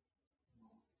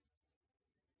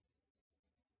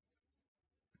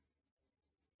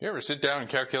 You ever sit down and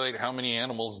calculate how many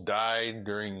animals died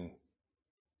during,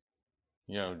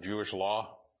 Jewish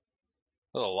law?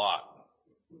 That was a lot.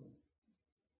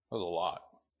 That was a lot.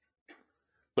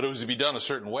 But it was to be done a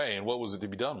certain way, and what was it to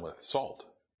be done with? Salt.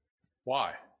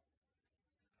 Why?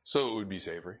 So it would be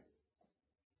savory.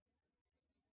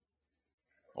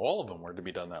 All of them were to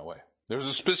be done that way. There was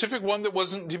a specific one that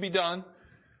wasn't to be done,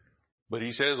 but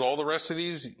he says all the rest of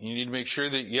these, you need to make sure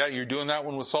that, you're doing that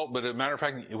one with salt, but as a matter of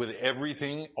fact, with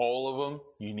everything, all of them,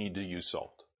 you need to use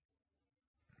salt.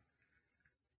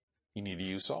 You need to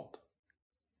use salt.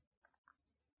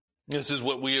 This is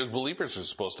what we as believers are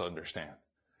supposed to understand.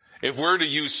 If we're to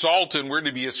use salt and we're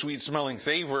to be a sweet smelling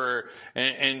savor,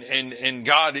 and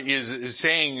God is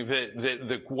saying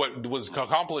that what was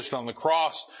accomplished on the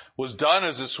cross was done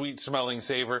as a sweet smelling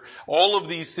savor, all of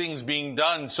these things being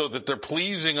done so that they're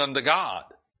pleasing unto God.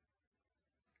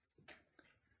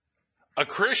 A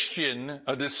Christian,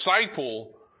 a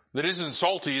disciple that isn't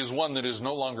salty is one that is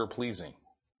no longer pleasing.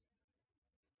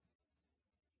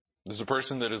 This is a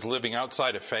person that is living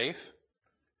outside of faith.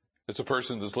 It's a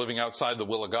person that's living outside the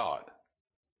will of God.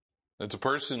 It's a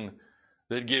person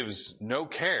that gives no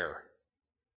care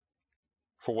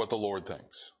for what the Lord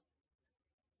thinks.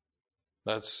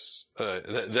 That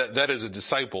is a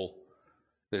disciple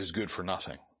that is good for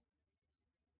nothing.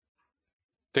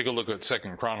 Take a look at 2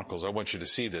 Chronicles. I want you to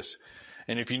see this.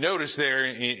 And if you notice there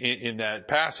in that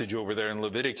passage over there in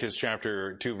Leviticus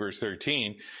chapter 2 verse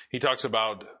 13, he talks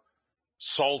about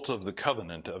salt of the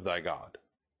covenant of thy God.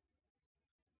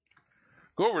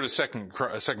 Go over to 2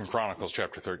 Chronicles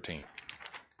chapter 13.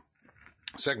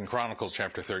 2 Chronicles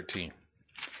chapter 13.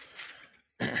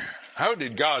 How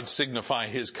did God signify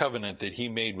his covenant that he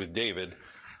made with David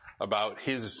about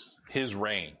his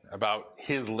reign, about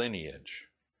his lineage?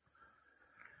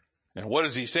 And what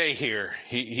does he say here?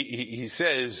 He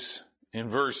says in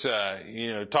verse,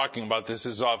 talking about this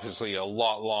is obviously a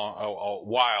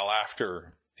while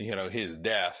after, his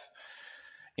death.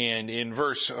 And in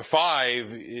verse 5,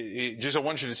 I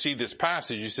want you to see this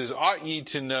passage. He says, ought ye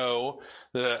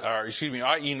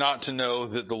not to know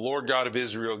that the Lord God of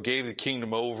Israel gave the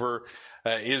kingdom over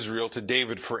Israel to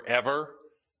David forever,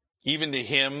 even to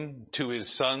him, to his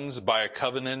sons, by a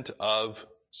covenant of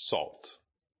salt.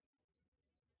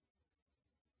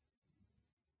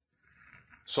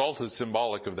 Salt is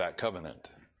symbolic of that covenant.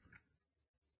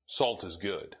 Salt is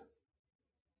good.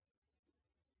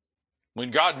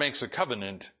 When God makes a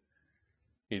covenant,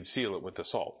 he'd seal it with the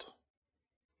salt.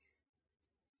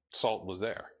 Salt was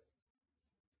there.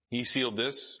 He sealed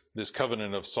this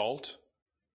covenant of salt,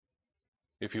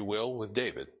 if you will, with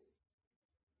David.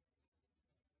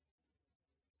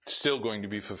 It's still going to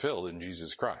be fulfilled in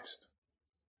Jesus Christ.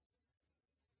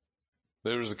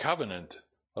 There's a covenant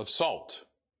of salt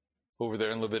over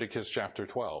there in Leviticus chapter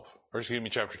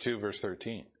 2 verse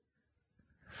 13.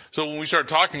 So when we start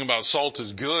talking about salt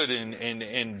is good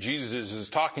and Jesus is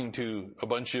talking to a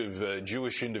bunch of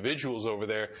Jewish individuals over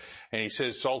there and he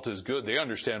says salt is good, they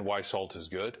understand why salt is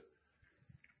good.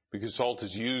 Because salt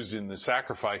is used in the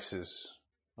sacrifices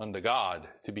unto God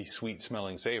to be sweet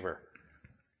smelling savor.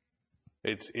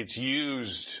 It's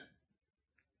used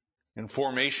in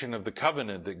formation of the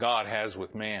covenant that God has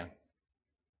with man.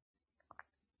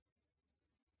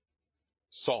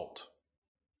 Salt.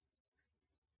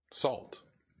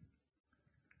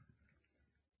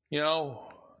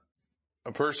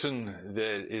 A person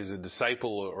that is a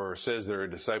disciple or says they're a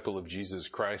disciple of Jesus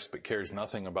Christ but cares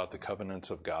nothing about the covenants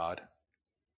of God,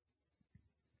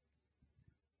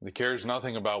 that cares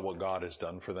nothing about what God has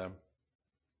done for them,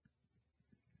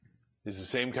 is the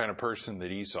same kind of person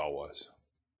that Esau was,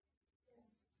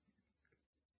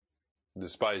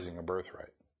 despising a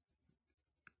birthright.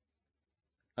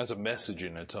 That's a message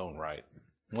in its own right.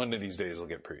 One of these days it'll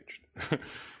get preached.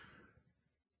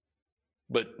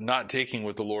 But not taking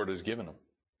what the Lord has given them.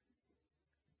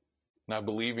 Not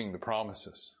believing the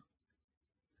promises.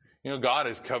 God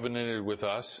has covenanted with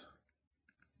us,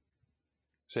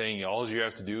 saying all you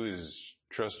have to do is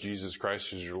trust Jesus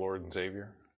Christ as your Lord and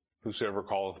Savior. Whosoever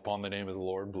calleth upon the name of the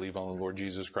Lord, believe on the Lord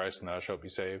Jesus Christ, and thou shalt be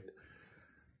saved.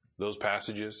 Those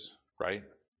passages, right?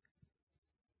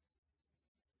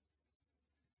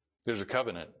 There's a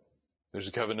covenant. There's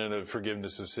a covenant of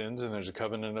forgiveness of sins, and there's a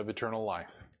covenant of eternal life.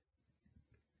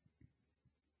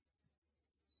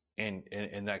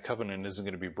 And that covenant isn't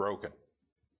going to be broken.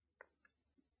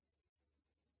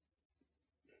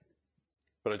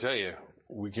 But I tell you,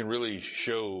 we can really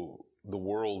show the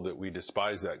world that we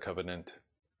despise that covenant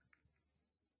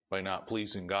by not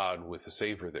pleasing God with the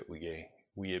savor that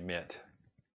we emit.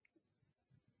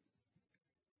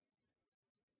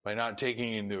 By not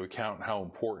taking into account how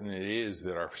important it is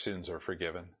that our sins are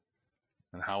forgiven,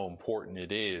 and how important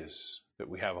it is that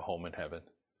we have a home in heaven,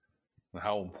 and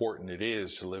how important it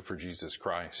is to live for Jesus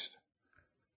Christ,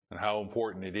 and how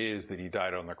important it is that he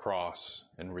died on the cross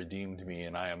and redeemed me,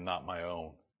 and I am not my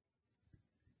own.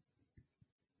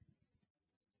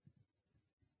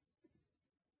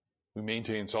 We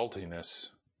maintain saltiness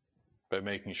by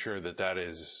making sure that that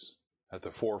is at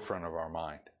the forefront of our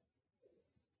mind.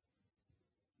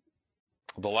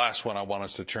 The last one I want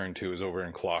us to turn to is over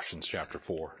in Colossians chapter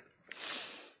 4.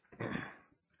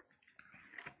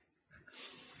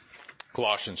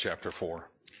 Colossians chapter 4.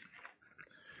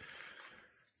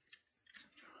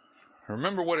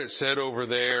 Remember what it said over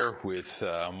there with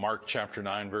Mark chapter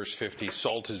 9 verse 50,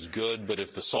 salt is good, but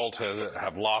if the salt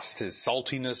have lost his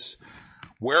saltiness,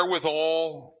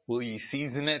 wherewithal will ye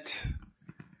season it?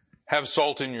 Have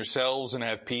salt in yourselves and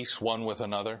have peace one with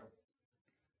another.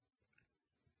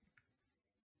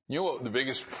 You know what the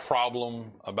biggest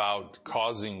problem about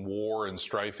causing war and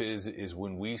strife is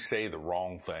when we say the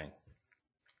wrong thing.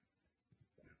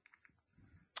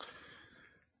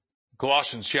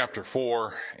 Colossians chapter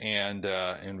 4 and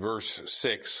in verse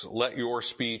 6, let your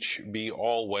speech be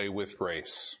always with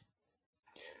grace,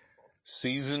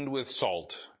 seasoned with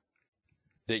salt,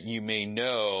 that you may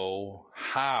know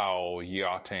how ye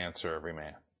ought to answer every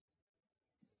man.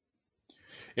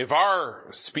 If our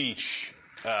speech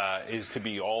is to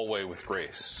be all way with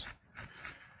grace,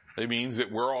 it means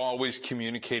that we're always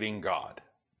communicating God.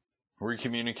 We're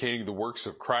communicating the works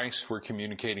of Christ. We're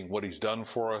communicating what he's done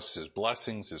for us, his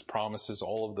blessings, his promises,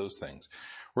 all of those things.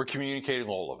 We're communicating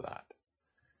all of that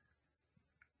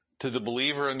to the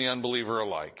believer and the unbeliever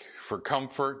alike, for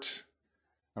comfort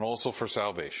and also for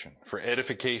salvation, for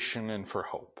edification and for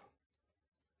hope.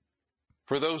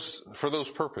 For those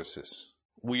purposes,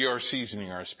 we are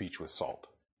seasoning our speech with salt.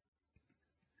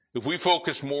 If we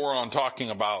focus more on talking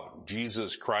about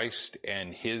Jesus Christ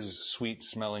and his sweet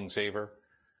smelling savor,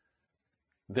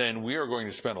 then we are going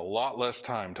to spend a lot less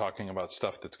time talking about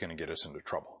stuff that's going to get us into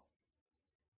trouble.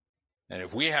 And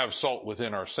if we have salt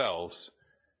within ourselves,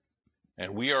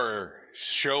 and we are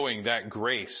showing that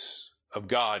grace of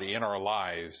God in our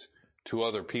lives to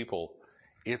other people,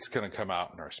 it's going to come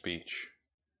out in our speech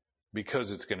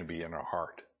because it's going to be in our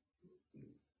heart.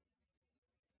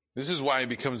 This is why it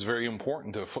becomes very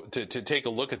important to take a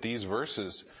look at these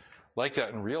verses like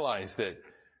that and realize that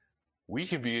we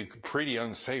can be pretty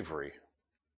unsavory.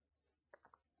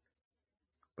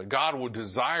 But God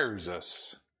desires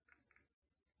us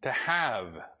to have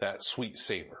that sweet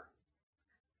savor.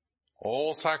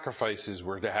 All sacrifices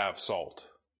were to have salt,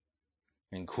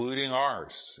 including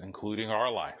ours, including our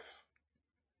life,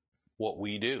 what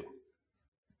we do.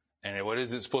 And what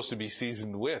is it supposed to be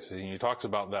seasoned with? And he talks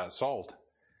about that salt.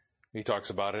 He talks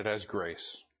about it as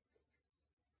grace.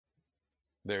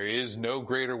 There is no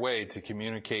greater way to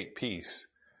communicate peace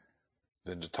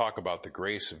than to talk about the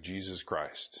grace of Jesus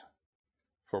Christ.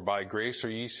 For by grace are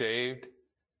ye saved,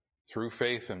 through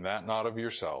faith, and that not of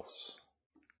yourselves.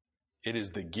 It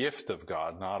is the gift of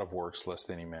God, not of works, lest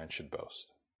any man should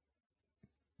boast.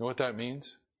 You know what that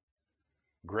means?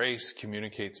 Grace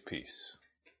communicates peace.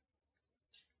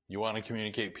 You want to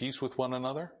communicate peace with one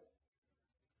another?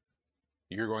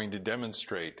 You're going to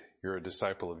demonstrate you're a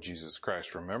disciple of Jesus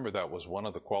Christ. Remember, that was one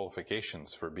of the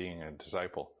qualifications for being a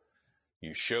disciple.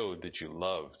 You showed that you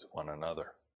loved one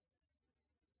another.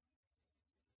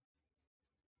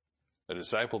 A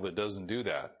disciple that doesn't do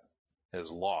that has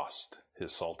lost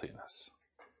his saltiness.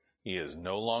 He is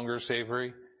no longer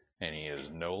savory, and he is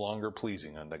no longer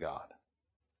pleasing unto God.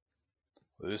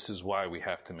 This is why we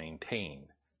have to maintain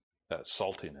that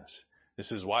saltiness.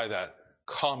 This is why that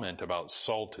comment about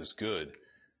salt is good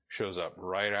shows up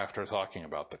right after talking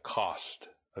about the cost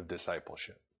of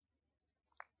discipleship.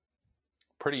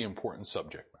 Pretty important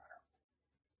subject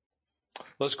matter.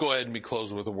 Let's go ahead and be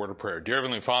closed with a word of prayer. Dear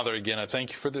Heavenly Father, again, I thank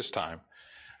you for this time.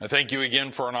 I thank you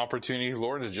again for an opportunity,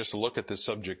 Lord, to just look at this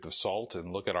subject of salt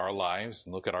and look at our lives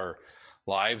and look at our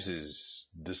lives as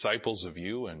disciples of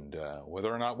you and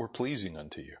whether or not we're pleasing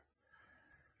unto you.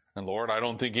 And Lord, I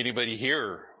don't think anybody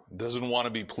here doesn't want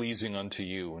to be pleasing unto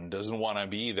you and doesn't want to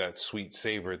be that sweet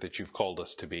savor that you've called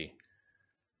us to be.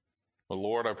 But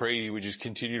Lord, I pray you would just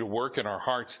continue to work in our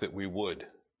hearts that we would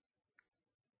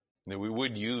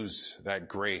use that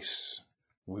grace.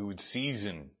 We would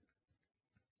season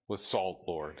with salt,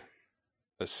 Lord,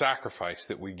 the sacrifice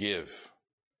that we give,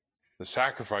 the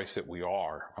sacrifice that we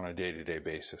are on a day-to-day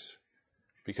basis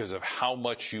because of how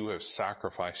much you have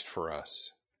sacrificed for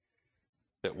us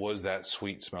that was that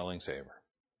sweet smelling savor.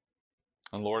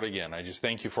 And Lord, again, I just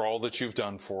thank you for all that you've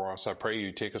done for us. I pray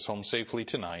you take us home safely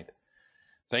tonight.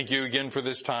 Thank you again for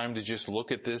this time to just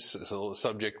look at this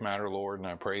subject matter, Lord, and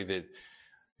I pray that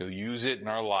you'll use it in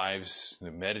our lives,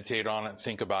 to meditate on it,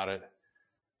 think about it,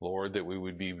 Lord, that we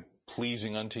would be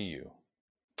pleasing unto you.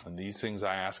 And these things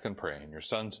I ask and pray in your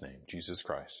Son's name, Jesus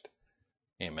Christ.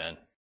 Amen.